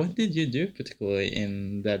what did you do particularly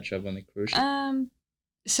in that job on a cruise ship?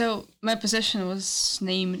 So my position was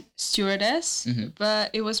named stewardess,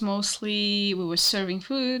 but it was mostly we were serving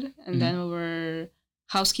food and then we were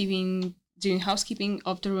doing housekeeping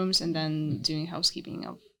of the rooms and then doing housekeeping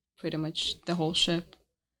of pretty much the whole ship.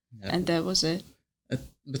 And that was it.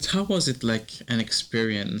 But how was it like an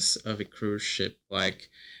experience of a cruise ship?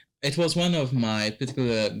 Like, it was one of my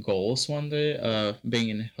particular goals one day, being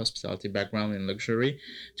in a hospitality background in luxury,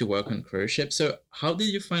 to work on cruise ships. So how did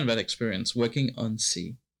you find that experience working on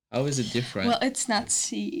sea? How is it different? Well, it's not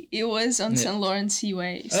sea. It was on St. Lawrence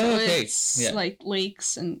Seaway. So it's like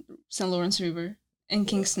lakes and St. Lawrence River. In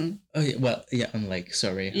Kingston. Oh yeah, well yeah, on lake.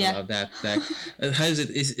 Sorry about that. Like, how is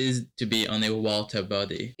it to be on a water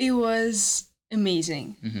body? It was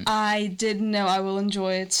amazing. Mhm. I didn't know I will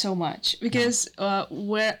enjoy it so much because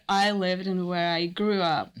where I lived and where I grew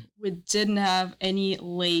up, we didn't have any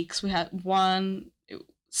lakes. We had one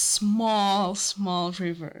small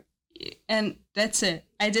river, and that's it.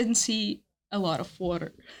 I didn't see a lot of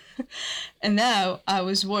water. And now I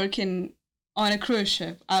was working on a cruise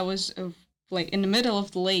ship. I was like in the middle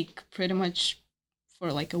of the lake pretty much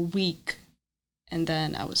for like a week, and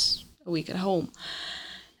then I was a week at home,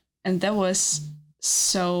 and that was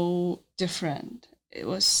so different. It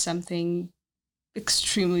was something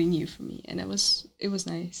extremely new for me, and it was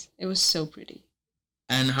nice. It was so pretty.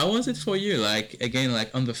 And how was it for you? Like again,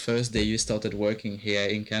 like on the first day you started working here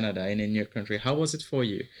in Canada and in your country, how was it for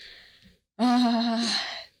you? uh,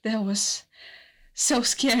 that was so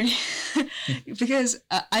scary because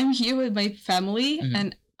I'm here with my family, Mhm.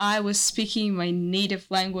 and I was speaking my native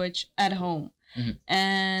language at home, Mhm.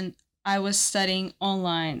 and I was studying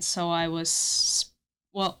online. So I was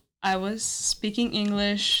speaking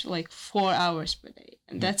English like 4 hours per day,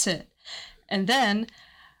 and Mhm. that's it. And then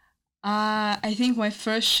I think my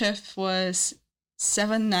first shift was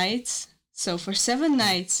 7 nights. So for 7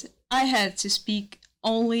 nights, I had to speak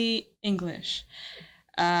only English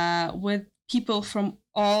with people from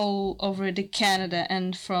all over the Canada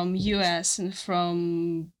and from US and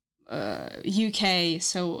from UK.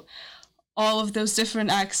 So all of those different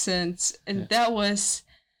accents, and Yeah. that was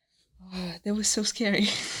so scary.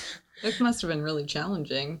 It must have been really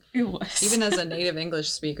challenging. It was. Even as a native English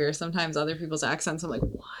speaker, sometimes other people's accents, I'm like,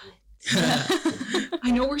 what? I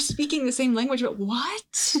know we're speaking the same language, but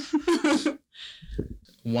what?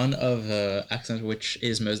 One of the accents which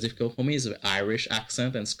is most difficult for me is the Irish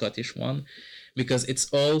accent and Scottish one, because it's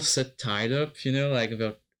all so tied up, you know, like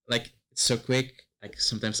it's so quick. Like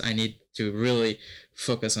sometimes I need to really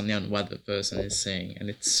focus on what the person is saying, and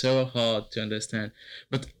it's so hard to understand.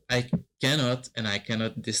 But I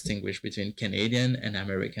cannot distinguish between Canadian and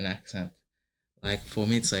American accent. Like for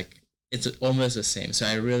me, it's almost the same. So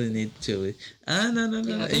I really need to.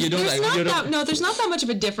 No. You don't there's like. not You that, don't. no, there's not that much of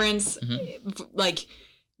a difference, Mhm. like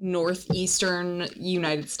northeastern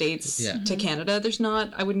United States Yeah. to Canada. There's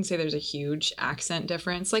not. I wouldn't say there's a huge accent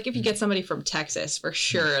difference. Like if you get somebody from Texas, for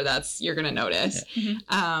sure, you're gonna notice.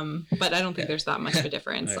 But I don't think there's that much of a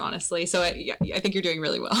difference, Right. honestly. So I think you're doing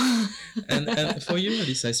really well. And for you,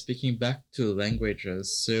 Melissa, speaking back to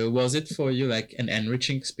languages, so was it for you like an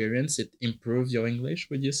enriching experience? It improved your English,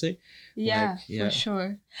 would you say? Yeah, yeah. for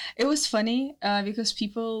sure. It was funny because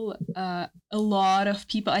a lot of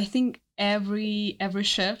people, I think every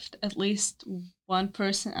shift, at least one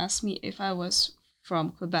person asked me if I was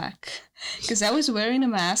from Quebec because I was wearing a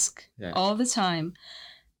mask Yeah. all the time.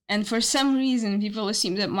 And for some reason, people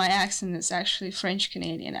assume that my accent is actually French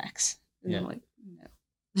Canadian accent. And I'm Yeah. like,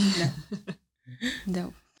 no,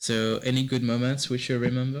 no. So, any good moments which you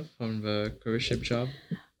remember from the cruise ship job?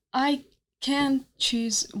 I can't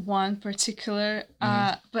choose one particular,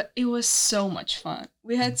 but it was so much fun.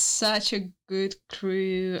 We had such a good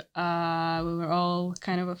crew. We were all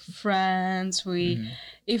kind of friends.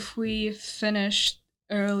 If we finished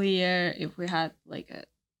earlier, if we had like a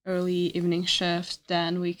early evening shift,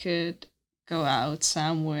 then we could go out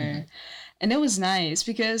somewhere. And it was nice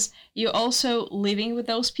because you're also living with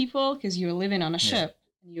those people because you're living on a ship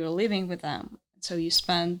and you're living with them. So you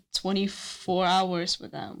spend 24 hours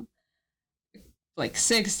with them, like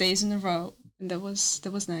 6 days in a row, and that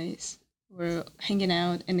was nice. We're hanging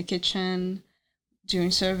out in the kitchen during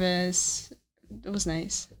service. It was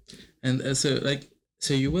nice. And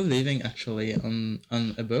so you were living actually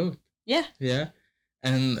on a boat. Yeah. Yeah.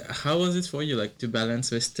 And how was it for you, like, to balance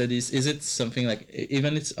with studies? Is it something like,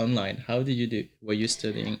 even it's online, how did you do? Were you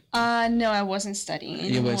studying? No, I wasn't studying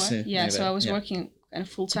anymore. Yeah, so I was working kind of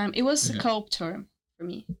full time. It was a co-op term for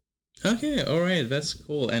me. Okay, all right, that's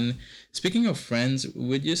cool. And speaking of friends,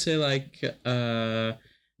 would you say like,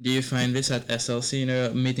 do you find this at SLC, you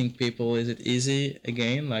know, meeting people, is it easy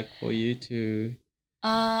again, like for you to?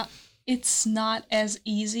 It's not as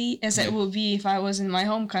easy as it would be if I was in my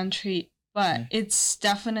home country, but it's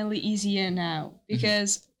definitely easier now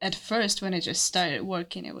because at first when I just started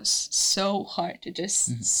working, it was so hard to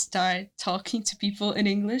just start talking to people in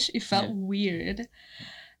English. It felt weird.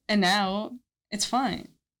 And now it's fine.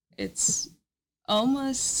 It's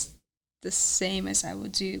almost the same as I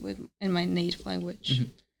would do in my native language.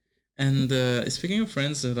 And speaking of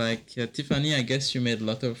friends, like Tiffany, I guess you made a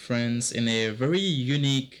lot of friends in a very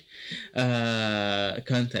unique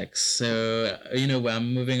context. So, you know, where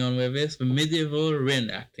I'm moving on with this, the medieval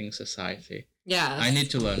reenacting society. Yeah. I need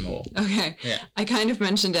to learn more. Okay. Yeah. I kind of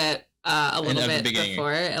mentioned it a little at the bit beginning.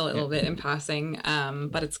 before, a little bit in passing.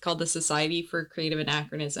 But it's called the Society for Creative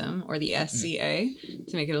Anachronism, or the SCA,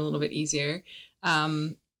 to make it a little bit easier.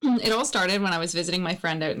 It all started when I was visiting my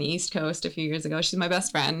friend out in the East Coast a few years ago. She's my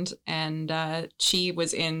best friend, and she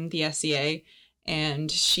was in the SCA, and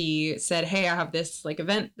she said, "Hey, I have this like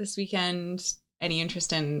event this weekend. Any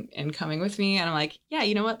interest in coming with me?" And I'm like, "Yeah,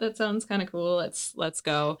 you know what? That sounds kind of cool. Let's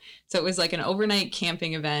go." So it was like an overnight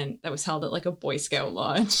camping event that was held at like a Boy Scout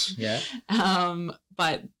lodge. Yeah.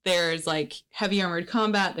 But there's like heavy armored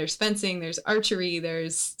combat, there's fencing, there's archery,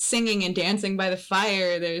 there's singing and dancing by the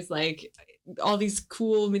fire, there's like all these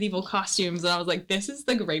cool medieval costumes, and I was like, this is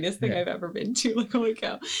the greatest thing I've ever been to. Like, holy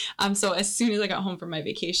cow. So as soon as I got home from my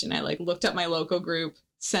vacation, I like looked up my local group,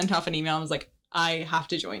 sent off an email, and was like, I have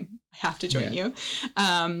to join you.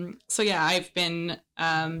 So yeah, I've been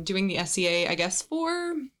doing the SCA, I guess,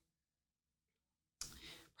 for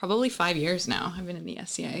probably 5 years now. I've been in the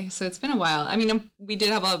SCA, so it's been a while. I mean, we did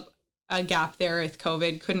have a gap there with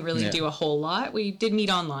COVID, couldn't really do a whole lot. We did meet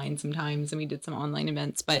online sometimes, and we did some online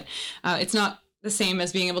events, but it's not the same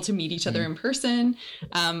as being able to meet each other in person.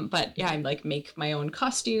 But yeah, I like make my own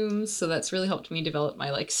costumes, so that's really helped me develop my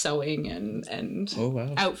like sewing and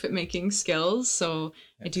outfit making skills. So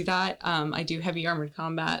I do that. I do heavy armored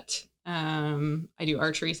combat. I do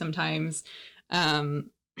archery sometimes.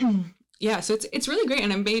 Yeah, so it's really great,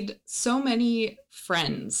 and I've made so many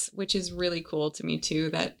friends, which is really cool to me too,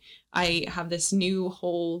 that I have this new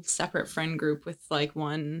whole separate friend group with like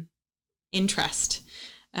one interest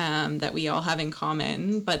that we all have in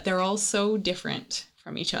common, but they're all so different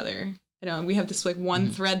from each other. You know, we have this like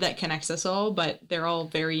one thread that connects us all, but they're all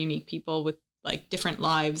very unique people with like different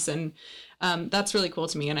lives, and that's really cool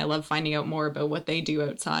to me. And I love finding out more about what they do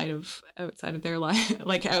outside of their life,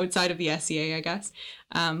 like outside of the SCA, I guess.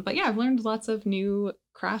 But yeah, I've learned lots of new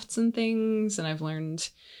crafts and things, and I've learned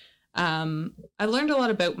a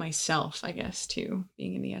lot about myself, I guess, too,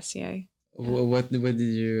 being in the SCA. What did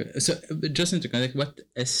you? So just into context, what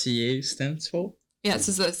SCA stands for? Yeah, this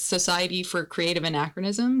is the Society for Creative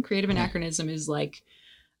Anachronism. Creative Anachronism is like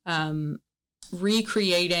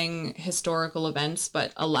recreating historical events,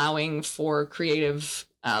 but allowing for creative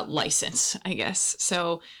license, I guess.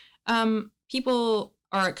 So people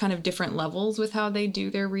are at kind of different levels with how they do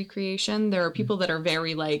their recreation. There are people that are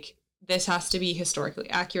very like, this has to be historically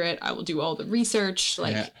accurate. I will do all the research,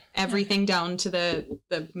 like everything down to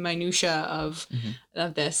the minutia of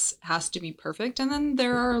this has to be perfect. And then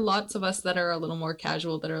there are lots of us that are a little more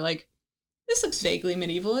casual that are like, this looks vaguely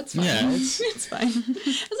medieval. It's fine. Yeah, it's fine. As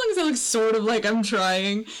long as it looks sort of like I'm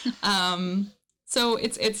trying. So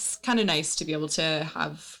it's kind of nice to be able to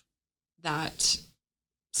have that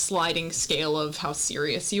sliding scale of how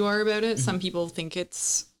serious you are about it. Some people think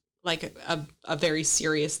it's like a very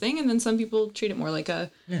serious thing, and then some people treat it more like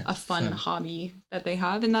a fun hobby that they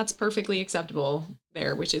have, and that's perfectly acceptable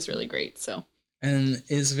there, which is really great. So, and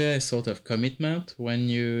is there a sort of commitment when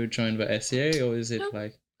you join the SCA, or is it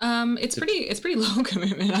like it's pretty low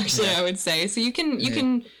commitment, actually? I would say. So you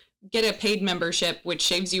can get a paid membership, which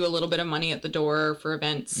saves you a little bit of money at the door for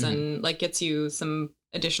events and like gets you some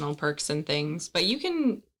additional perks and things, but you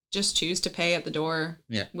can just choose to pay at the door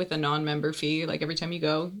with a non-member fee. Like every time you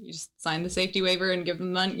go, you just sign the safety waiver and give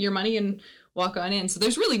them your money and walk on in. So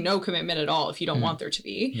there's really no commitment at all if you don't want there to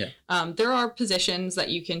be. There are positions that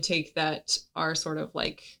you can take that are sort of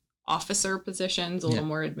like officer positions, a little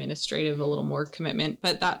more administrative, a little more commitment,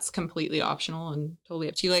 but that's completely optional and totally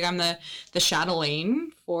up to you. Like I'm the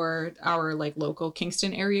chatelaine for our like local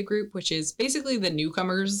Kingston area group, which is basically the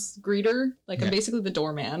newcomers greeter. Like I'm basically the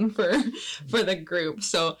doorman for the group.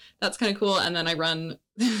 So that's kind of cool. And then I run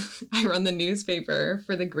the newspaper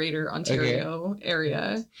for the Greater Ontario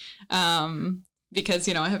area. Because,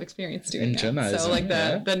 you know, I have experience doing that. So, like,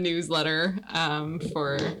 the newsletter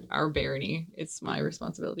for our barony, it's my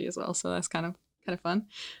responsibility as well. So that's kind of fun.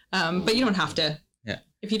 But you don't have to. Yeah.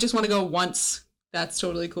 If you just want to go once, that's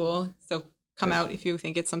totally cool. So come out if you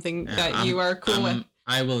think it's something that you are cool with.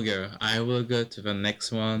 I will go. I will go to the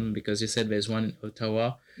next one because you said there's one in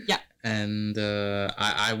Ottawa. Yeah. And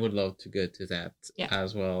I would love to go to that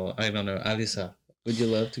as well. I don't know. Alyssa, would you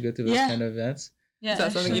love to go to those kind of events? Yeah, is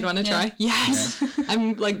that something you'd want to try? Yes. Yeah.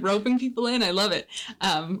 I'm like roping people in. I love it.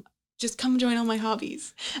 Just come join all my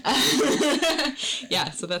hobbies.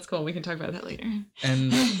 So that's cool. We can talk about that later.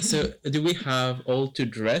 And so do we have all to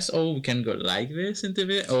dress, or we can go like this into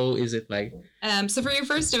it, or is it like... So for your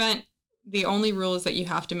first event, the only rule is that you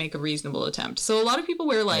have to make a reasonable attempt. So a lot of people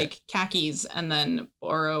wear like khakis and then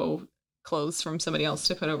borrow clothes from somebody else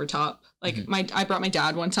to put over top. Like I brought my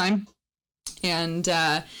dad one time, and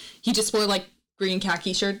he just wore like green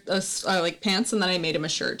khaki shirt, like pants, and then I made him a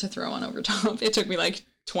shirt to throw on over top. It took me like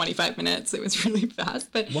 25 minutes. It was really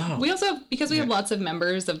fast. But Wow. we also, because we have lots of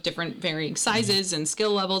members of different varying sizes and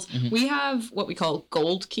skill levels, we have what we call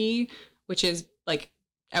gold key, which is like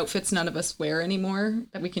outfits none of us wear anymore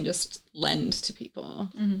that we can just lend to people.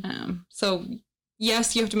 So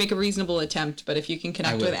yes, you have to make a reasonable attempt, but if you can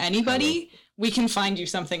connect with anybody, we can find you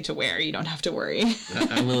something to wear. You don't have to worry.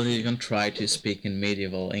 I will even try to speak in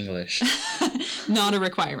medieval English. Not a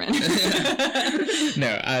requirement.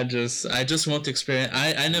 No, I just want to experience.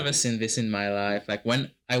 I never seen this in my life. Like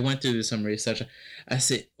when I went to do some research, I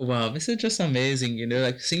said, wow, this is just amazing, you know,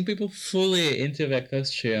 like seeing people fully into their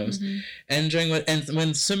costumes, enjoying what, and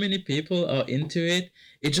when so many people are into it,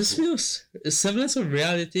 it just feels a semblance of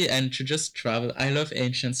reality and to just travel. I love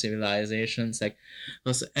ancient civilizations, like,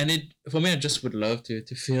 and it, for me, I just would love to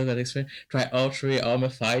feel that experience, try archery, armor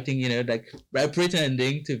fighting, you know, like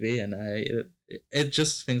pretending to be, and it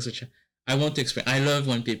just things which I want to experience. I love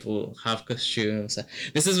when people have costumes.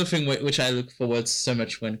 This is the thing which I look forward so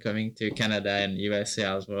much when coming to Canada and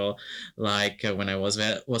USA as well. Like when I was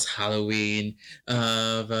there, was Halloween,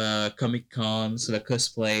 the Comic Cons, the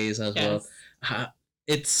cosplays as well.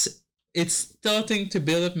 It's starting to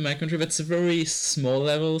build up in my country, but it's a very small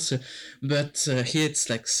level. So, but here it's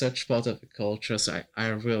like such part of the culture. So I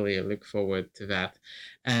really look forward to that.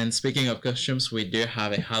 And speaking of costumes, we do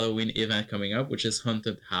have a Halloween event coming up, which is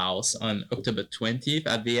Haunted House on October 20th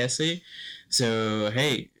at the SA. So,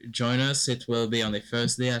 hey, join us. It will be on a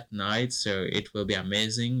Thursday at night, so it will be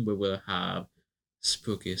amazing. We will have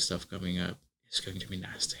spooky stuff coming up. It's going to be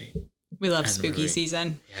nasty. We love spooky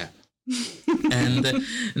season. Yeah. And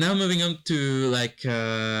now moving on to like,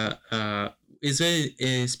 is there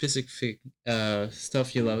a specific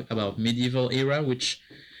stuff you love about medieval era, which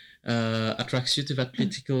attracts you to that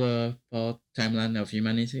particular timeline of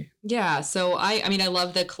humanity? Yeah, so I mean I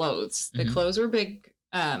love the clothes. The clothes were a big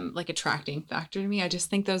like attracting factor to me. I just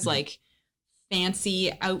think those like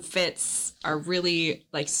fancy outfits are really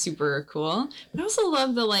like super cool. But I also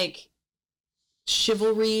love the like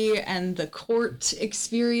chivalry and the court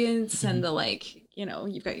experience and the like, you know,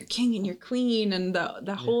 you've got your king and your queen and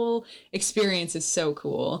the whole experience is so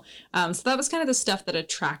cool. So that was kind of the stuff that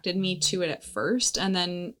attracted me to it at first, and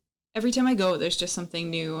then every time I go, there's just something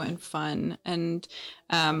new and fun, and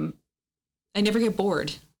I never get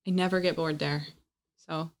bored. I never get bored there.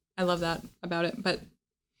 So I love that about it, but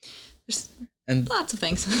there's lots of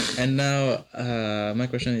things. And now my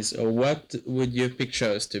question is, what would you picture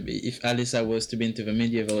us to be? If Alyssa was to be into the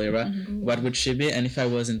medieval era, what would she be? And if I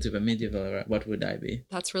was into the medieval era, what would I be?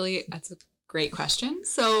 That's a great question.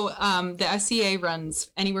 So the SCA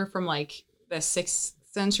runs anywhere from like the 6th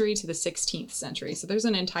century to the 16th century. So there's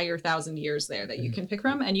an entire 1,000 years there that you can pick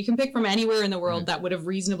from, and you can pick from anywhere in the world that would have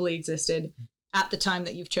reasonably existed at the time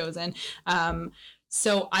that you've chosen.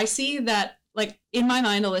 So I see that, like, in my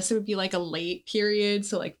mind, Alyssa would be like a late period.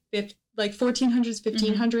 So like 1400s,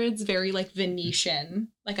 1500s, very like Venetian.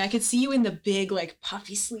 Like I could see you in the big, like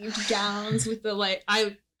puffy sleeved gowns with the like,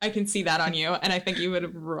 I can see that on you. And I think you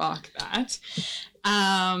would rock that.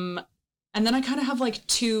 And then I kind of have like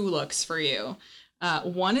 2 looks for you.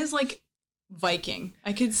 One is like Viking.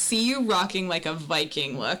 I could see you rocking like a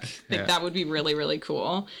Viking look. Like that would be really, really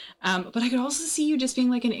cool. But I could also see you just being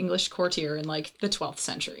like an English courtier in like the 12th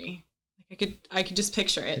century. Like I could just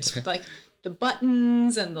picture it. Like the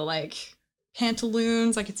buttons and the like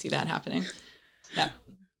pantaloons. I could see that happening. Yeah.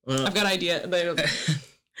 Well, I've got ideas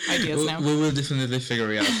now. We will definitely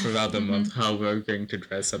figure out throughout the month how we're going to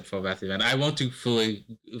dress up for that event. I want to fully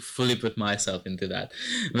put myself into that.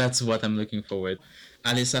 That's what I'm looking forward.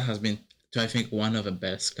 Alyssa has been to, I think, one of the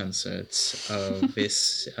best concerts of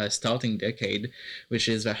this starting decade, which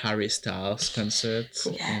is the Harry Styles concert.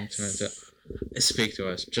 Yes. In Toronto. Speak to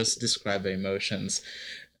us. Just describe the emotions.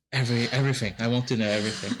 Everything. I want to know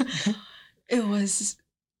everything. It was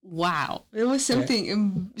wow. It was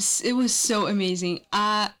something. It was so amazing.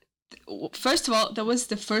 First of all, that was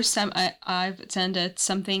the first time I've attended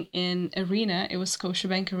something in arena. It was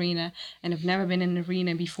Scotiabank Arena, and I've never been in an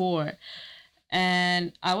arena before.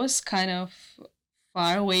 And I was kind of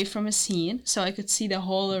far away from a scene, so I could see the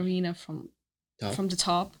whole arena from the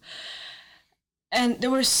top. And there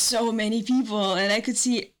were so many people, and I could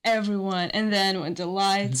see everyone. And then when the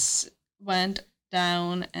lights went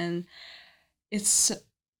down, and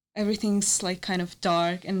everything's like kind of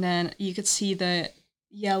dark, and then you could see the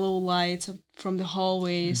yellow lights from the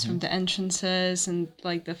hallways, from the entrances, and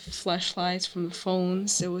like the flashlights from the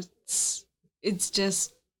phones. It's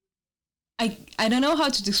just, I don't know how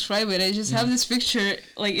to describe it. I just have this picture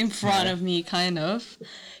like in front of me, kind of.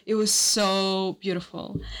 It was so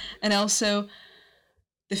beautiful. And also,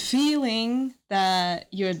 the feeling that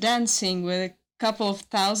you're dancing with a couple of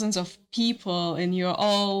thousands of people and you're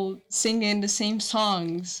all singing the same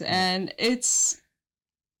songs, and I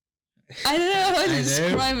don't know how to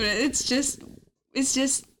describe it. It's just it's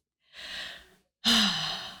just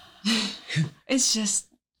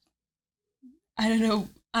I don't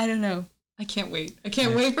know. I can't wait. I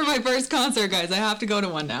can't wait for my first concert, guys. I have to go to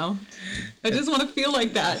one now. I just want to feel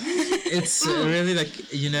like that. It's really like,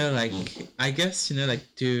 like, I guess, like,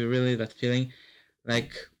 to really that feeling,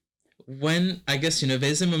 like, when, I guess,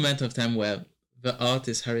 there's a moment of time where the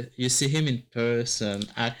artist, Harry, you see him in person,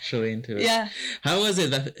 actually into it. Yeah. How was it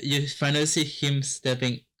that you finally see him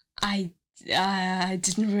stepping? I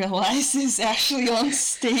didn't realize this actually on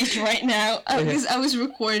stage right now. I was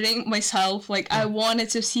recording myself. Like, I wanted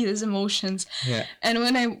to see these emotions. Yeah. And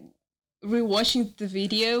when I rewatching the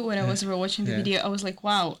video, I was like,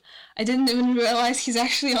 wow, I didn't even realize he's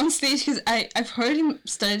actually on stage, because I've heard him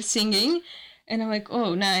start singing, and I'm like,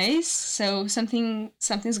 oh, nice. So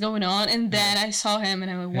something's going on. And then I saw him, and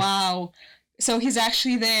I'm like, wow. So he's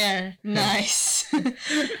actually there. Nice.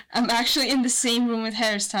 I'm actually in the same room with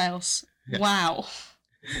hairstyles. Yeah. Wow.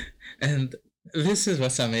 And this is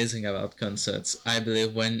what's amazing about concerts. I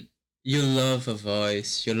believe when you love a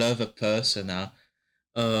voice, you love a persona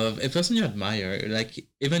of a person you admire, like,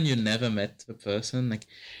 even you never met the person, like,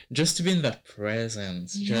 just to be in that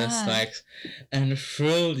presence, just like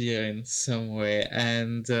enthralled you in some way.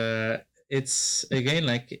 And it's again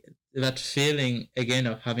like that feeling again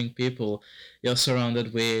of having people you're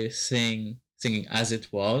surrounded with singing As It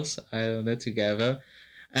Was, I don't know, together.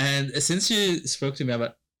 And since you spoke to me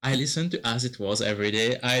about, I listen to As It Was every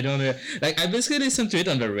day. I don't know, like, I basically listen to it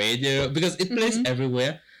on the radio because it plays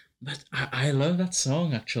everywhere. But I love that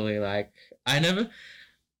song, actually. Like, I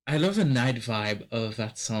love the night vibe of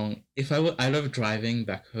that song. I love driving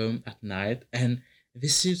back home at night, and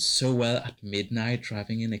this suits so well at midnight,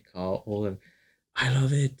 driving in a car. I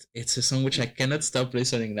love it. It's a song which I cannot stop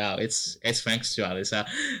listening now. It's thanks to Alyssa.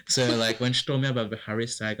 So, like, when she told me about the Harry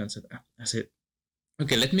Styles concert, I said,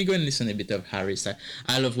 okay, let me go and listen a bit of Harry Styles.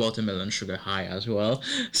 I love Watermelon Sugar High as well.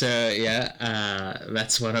 So yeah,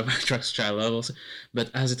 that's one of my tracks which I love also. But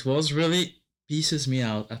As It Was really pieces me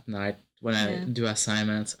out at night when I do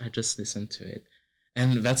assignments. I just listen to it.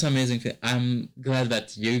 And that's amazing. I'm glad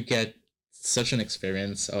that you get such an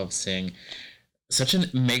experience of seeing such a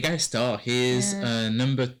mega star. He is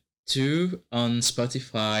number 2 on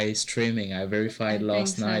Spotify streaming. I verified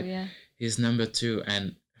last night. Yeah. He's number 2,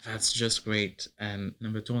 and that's just great. And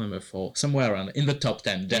number 2 or number 4, somewhere around in the top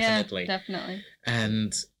 10, definitely. Yeah, definitely.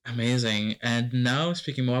 And amazing. And now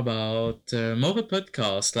speaking more about more of a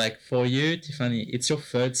podcast, like for you, Tiffany, it's your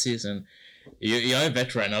 3rd season. You're a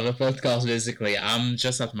veteran of the podcast, basically. I'm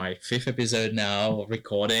just at my 5th episode now,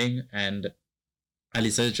 recording, and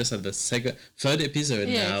Alyssa is just at the 3rd episode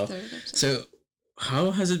now. 3rd episode. So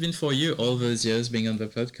how has it been for you all those years being on the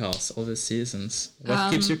podcast, all the seasons?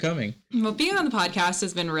 What keeps you coming? Well, being on the podcast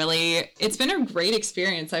has been it's been a great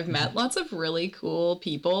experience. I've met lots of really cool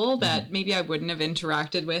people that maybe I wouldn't have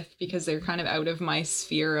interacted with because they're kind of out of my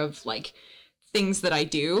sphere of like things that I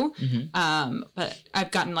do. But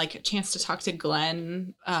I've gotten like a chance to talk to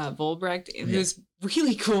Glenn Volbrecht, who's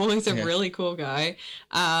really cool. He's a really cool guy.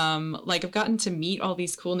 Like, I've gotten to meet all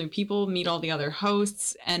these cool new people, meet all the other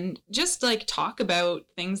hosts, and just like talk about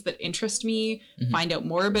things that interest me, find out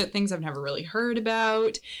more about things I've never really heard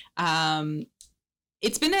about.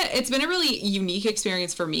 It's been a really unique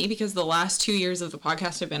experience for me because the last 2 years of the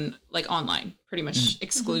podcast have been like online, pretty much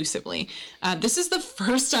exclusively. This is the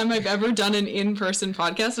first time I've ever done an in-person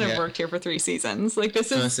podcast, and I've worked here for 3 seasons. Like,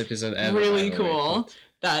 this is episode ever, really cool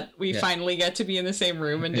that we finally get to be in the same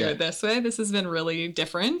room and do it this way. This has been really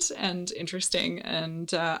different and interesting,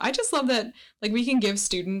 and I just love that like we can give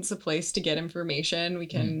students a place to get information. We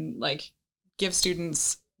can like give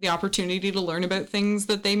students the opportunity to learn about things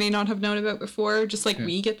that they may not have known about before, just like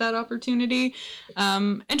we get that opportunity.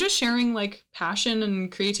 And just sharing like passion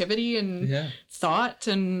and creativity and thought.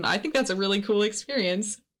 And I think that's a really cool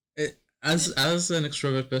experience. As an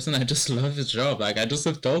extrovert person, I just love his job. Like, I just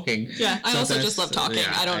love talking. Yeah, I also just love talking.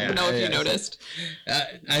 I don't know if you noticed.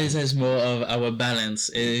 Alisa is more of our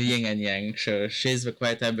balance, yin and yang. Sure, she's the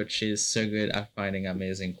quiet type, but she's so good at finding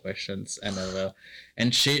amazing questions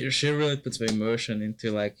and she really puts the emotion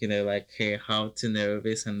into like, like, hey, how to know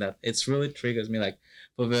this and that. It's really triggers me. Like,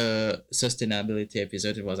 for the sustainability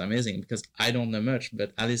episode, it was amazing because I don't know much,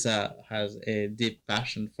 but Alyssa has a deep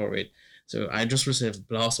passion for it. So I just received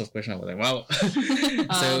lots of questions. I was like, wow.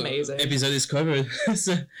 So Amazing. episode is covered.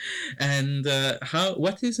 And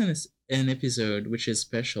what is an episode which is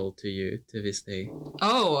special to you to this day?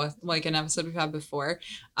 Oh, like an episode we've had before.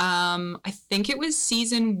 I think it was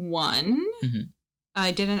season 1. Mhm.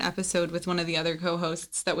 I did an episode with one of the other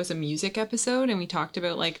co-hosts that was a music episode, and we talked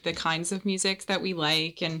about like the kinds of music that we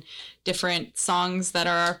like and different songs that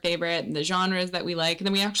are our favorite and the genres that we like. And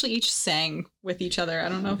then we actually each sang with each other. I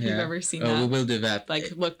don't know if you've Yeah. ever seen Oh, that. we will do that.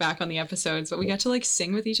 Like look back on the episodes, but we got to like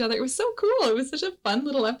sing with each other. It was so cool. It was such a fun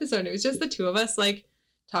little episode. It was just the two of us like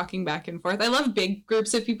talking back and forth. I love big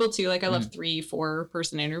groups of people too. Like I love 3-4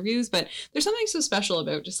 person interviews, but there's something so special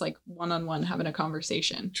about just like one-on-one having a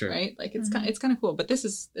conversation, True. right? Like it's kind of cool. But this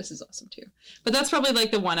is awesome too. But that's probably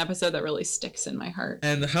like the one episode that really sticks in my heart.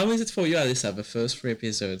 And how is it for you, Alyssa? The first 3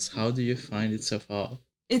 episodes. How do you find it so far?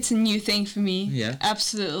 It's a new thing for me. Yeah.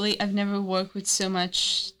 Absolutely. I've never worked with so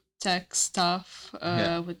much tech stuff,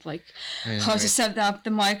 with like I how agree. to set up the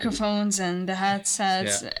microphones and the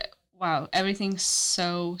headsets. Wow, everything's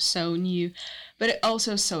so new, but it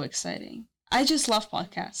also so exciting. I just love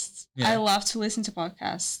podcasts. Yeah. I love to listen to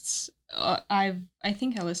podcasts. I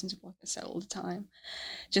think I listen to podcasts all the time,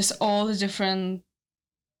 just all the different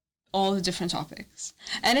topics,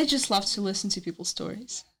 and I just love to listen to people's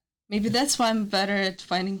stories. Maybe that's why I'm better at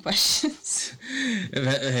finding questions.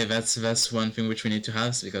 Hey, that's one thing which we need to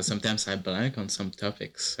ask, because sometimes I blank on some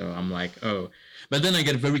topics, so I'm like, oh, but then I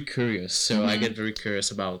get very curious. So I get very curious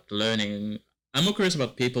about learning. I'm more curious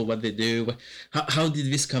about people, what they do, how did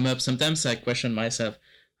this come up. Sometimes I question myself,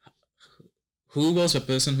 who was the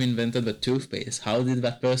person who invented the toothpaste? How did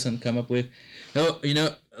that person come up with? No,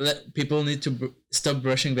 people need to stop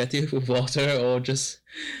brushing their teeth with water, or just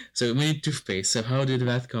so we need toothpaste. So how did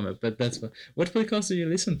that come up? But that's what podcast do you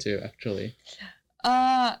listen to actually?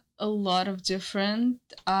 A lot of different.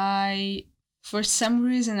 For some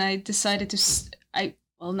reason, I decided to.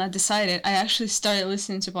 Not decided. I actually started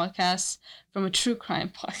listening to podcasts from a true crime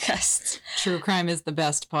podcast. True crime is the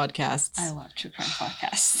best podcasts. I love true crime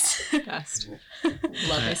podcasts. Best.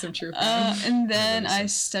 Love me some true crime. And then listen. I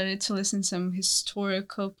started to listen to some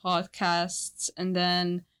historical podcasts, and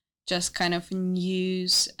then just kind of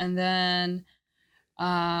news, and then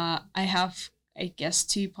I have, I guess,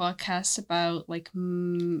 2 podcasts about like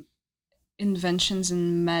inventions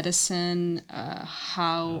in medicine,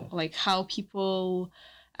 how people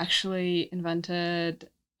actually invented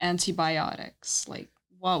antibiotics, like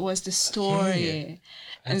what was the story.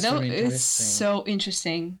 And That's that very is interesting. so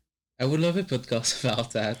interesting. I would love a podcast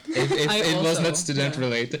about that if I it was also, not student yeah.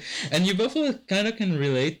 related. And you both kind of can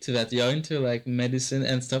relate to that. You're into like medicine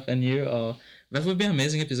and stuff, and that would be an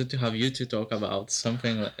amazing episode to have you two talk about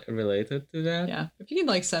something related to that. Yeah. If you could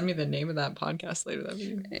like send me the name of that podcast later, that'd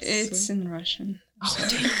be It's sweet. in Russian. Oh,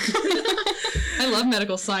 I love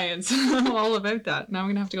medical science. I'm all about that. Now I'm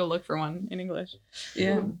gonna have to go look for one in English.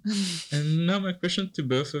 Yeah. And now my question to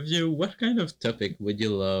both of you: what kind of topic would you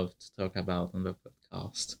love to talk about on the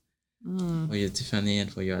podcast? For you, Tiffany,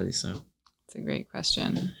 and for you, Alyssa. That's a great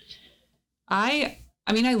question. I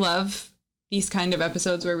mean, I love these kind of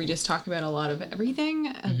episodes where we just talk about a lot of everything,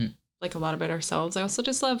 and like a lot about ourselves. I also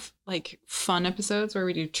just love like fun episodes where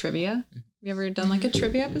we do trivia. Have you ever done like a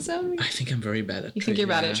trivia episode? I think I'm very bad at You think you're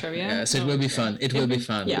bad at trivia? Yeah, so it Oh, will be okay. fun. It will be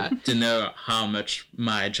fun Yeah. to know how much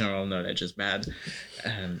my general knowledge is bad.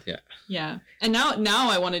 And yeah. Yeah. And now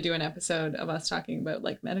I want to do an episode of us talking about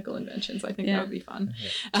like medical inventions. I think Yeah. that would be fun.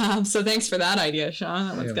 So thanks for that idea, Sean.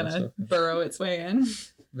 That one's Yeah, gonna that's welcome. burrow its way in.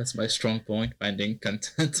 That's my strong point, finding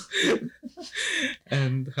content.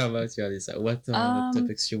 And how about you, Alyssa? What are the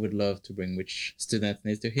topics you would love to bring, which students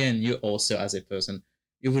need to hear, and you also as a person,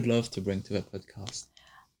 you would love to bring to a podcast?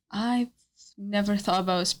 I've never thought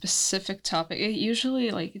about a specific topic. It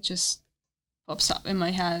usually like it just pops up in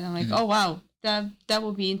my head. I'm like, oh wow, that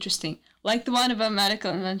would be interesting. Like the one about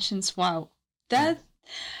medical inventions. Wow, that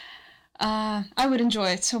I would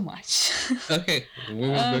enjoy it so much. Okay, we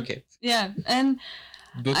will book it. Yeah, and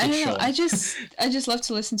Book I it, don't know. Sean. I just love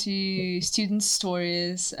to listen to students'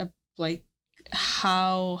 stories of like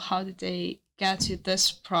how did they get to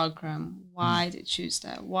this program? Why did they choose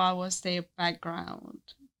that? What was their background?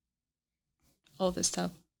 All this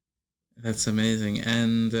stuff. That's amazing.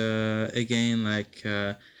 And again,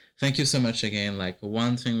 thank you so much again. Like,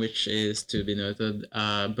 one thing which is to be noted,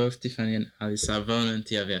 both Tiffany and Alyssa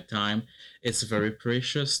volunteer their time. It's very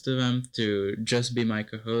precious to them to just be my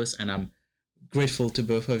co-host, and I'm grateful to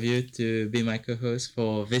both of you to be my co-host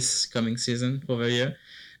for this coming season for the year.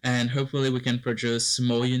 and hopefully we can produce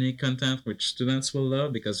more unique content which students will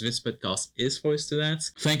love, because this podcast is for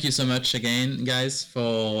students. Thank you so much again, guys,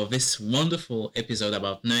 for this wonderful episode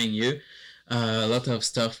about knowing you. A lot of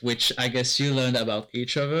stuff which I guess you learned about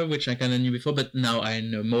each other, which I kind of knew before, but now I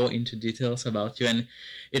know more into details about you, and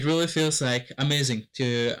it really feels like amazing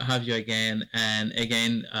to have you again. And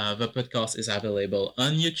again, the podcast is available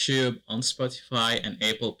on YouTube, on Spotify, and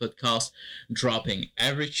Apple Podcasts, dropping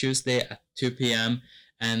every Tuesday at 2 p.m.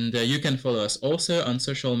 And you can follow us also on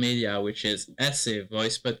social media, which is Essay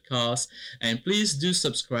Voice Podcast. And please do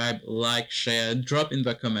subscribe, like, share, drop in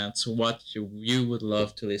the comments what you would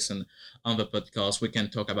love to listen on the podcast. We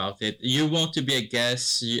can talk about it. You want to be a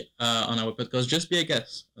guest on our podcast, just be a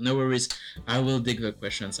guest. No worries. I will dig the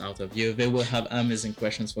questions out of you. They will have amazing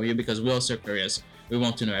questions for you because we're also curious. We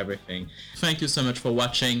want to know everything. Thank you so much for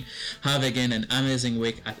watching. Have again an amazing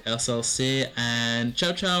week at SLC, and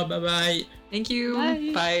ciao ciao, bye bye. Thank you.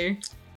 Bye. Bye.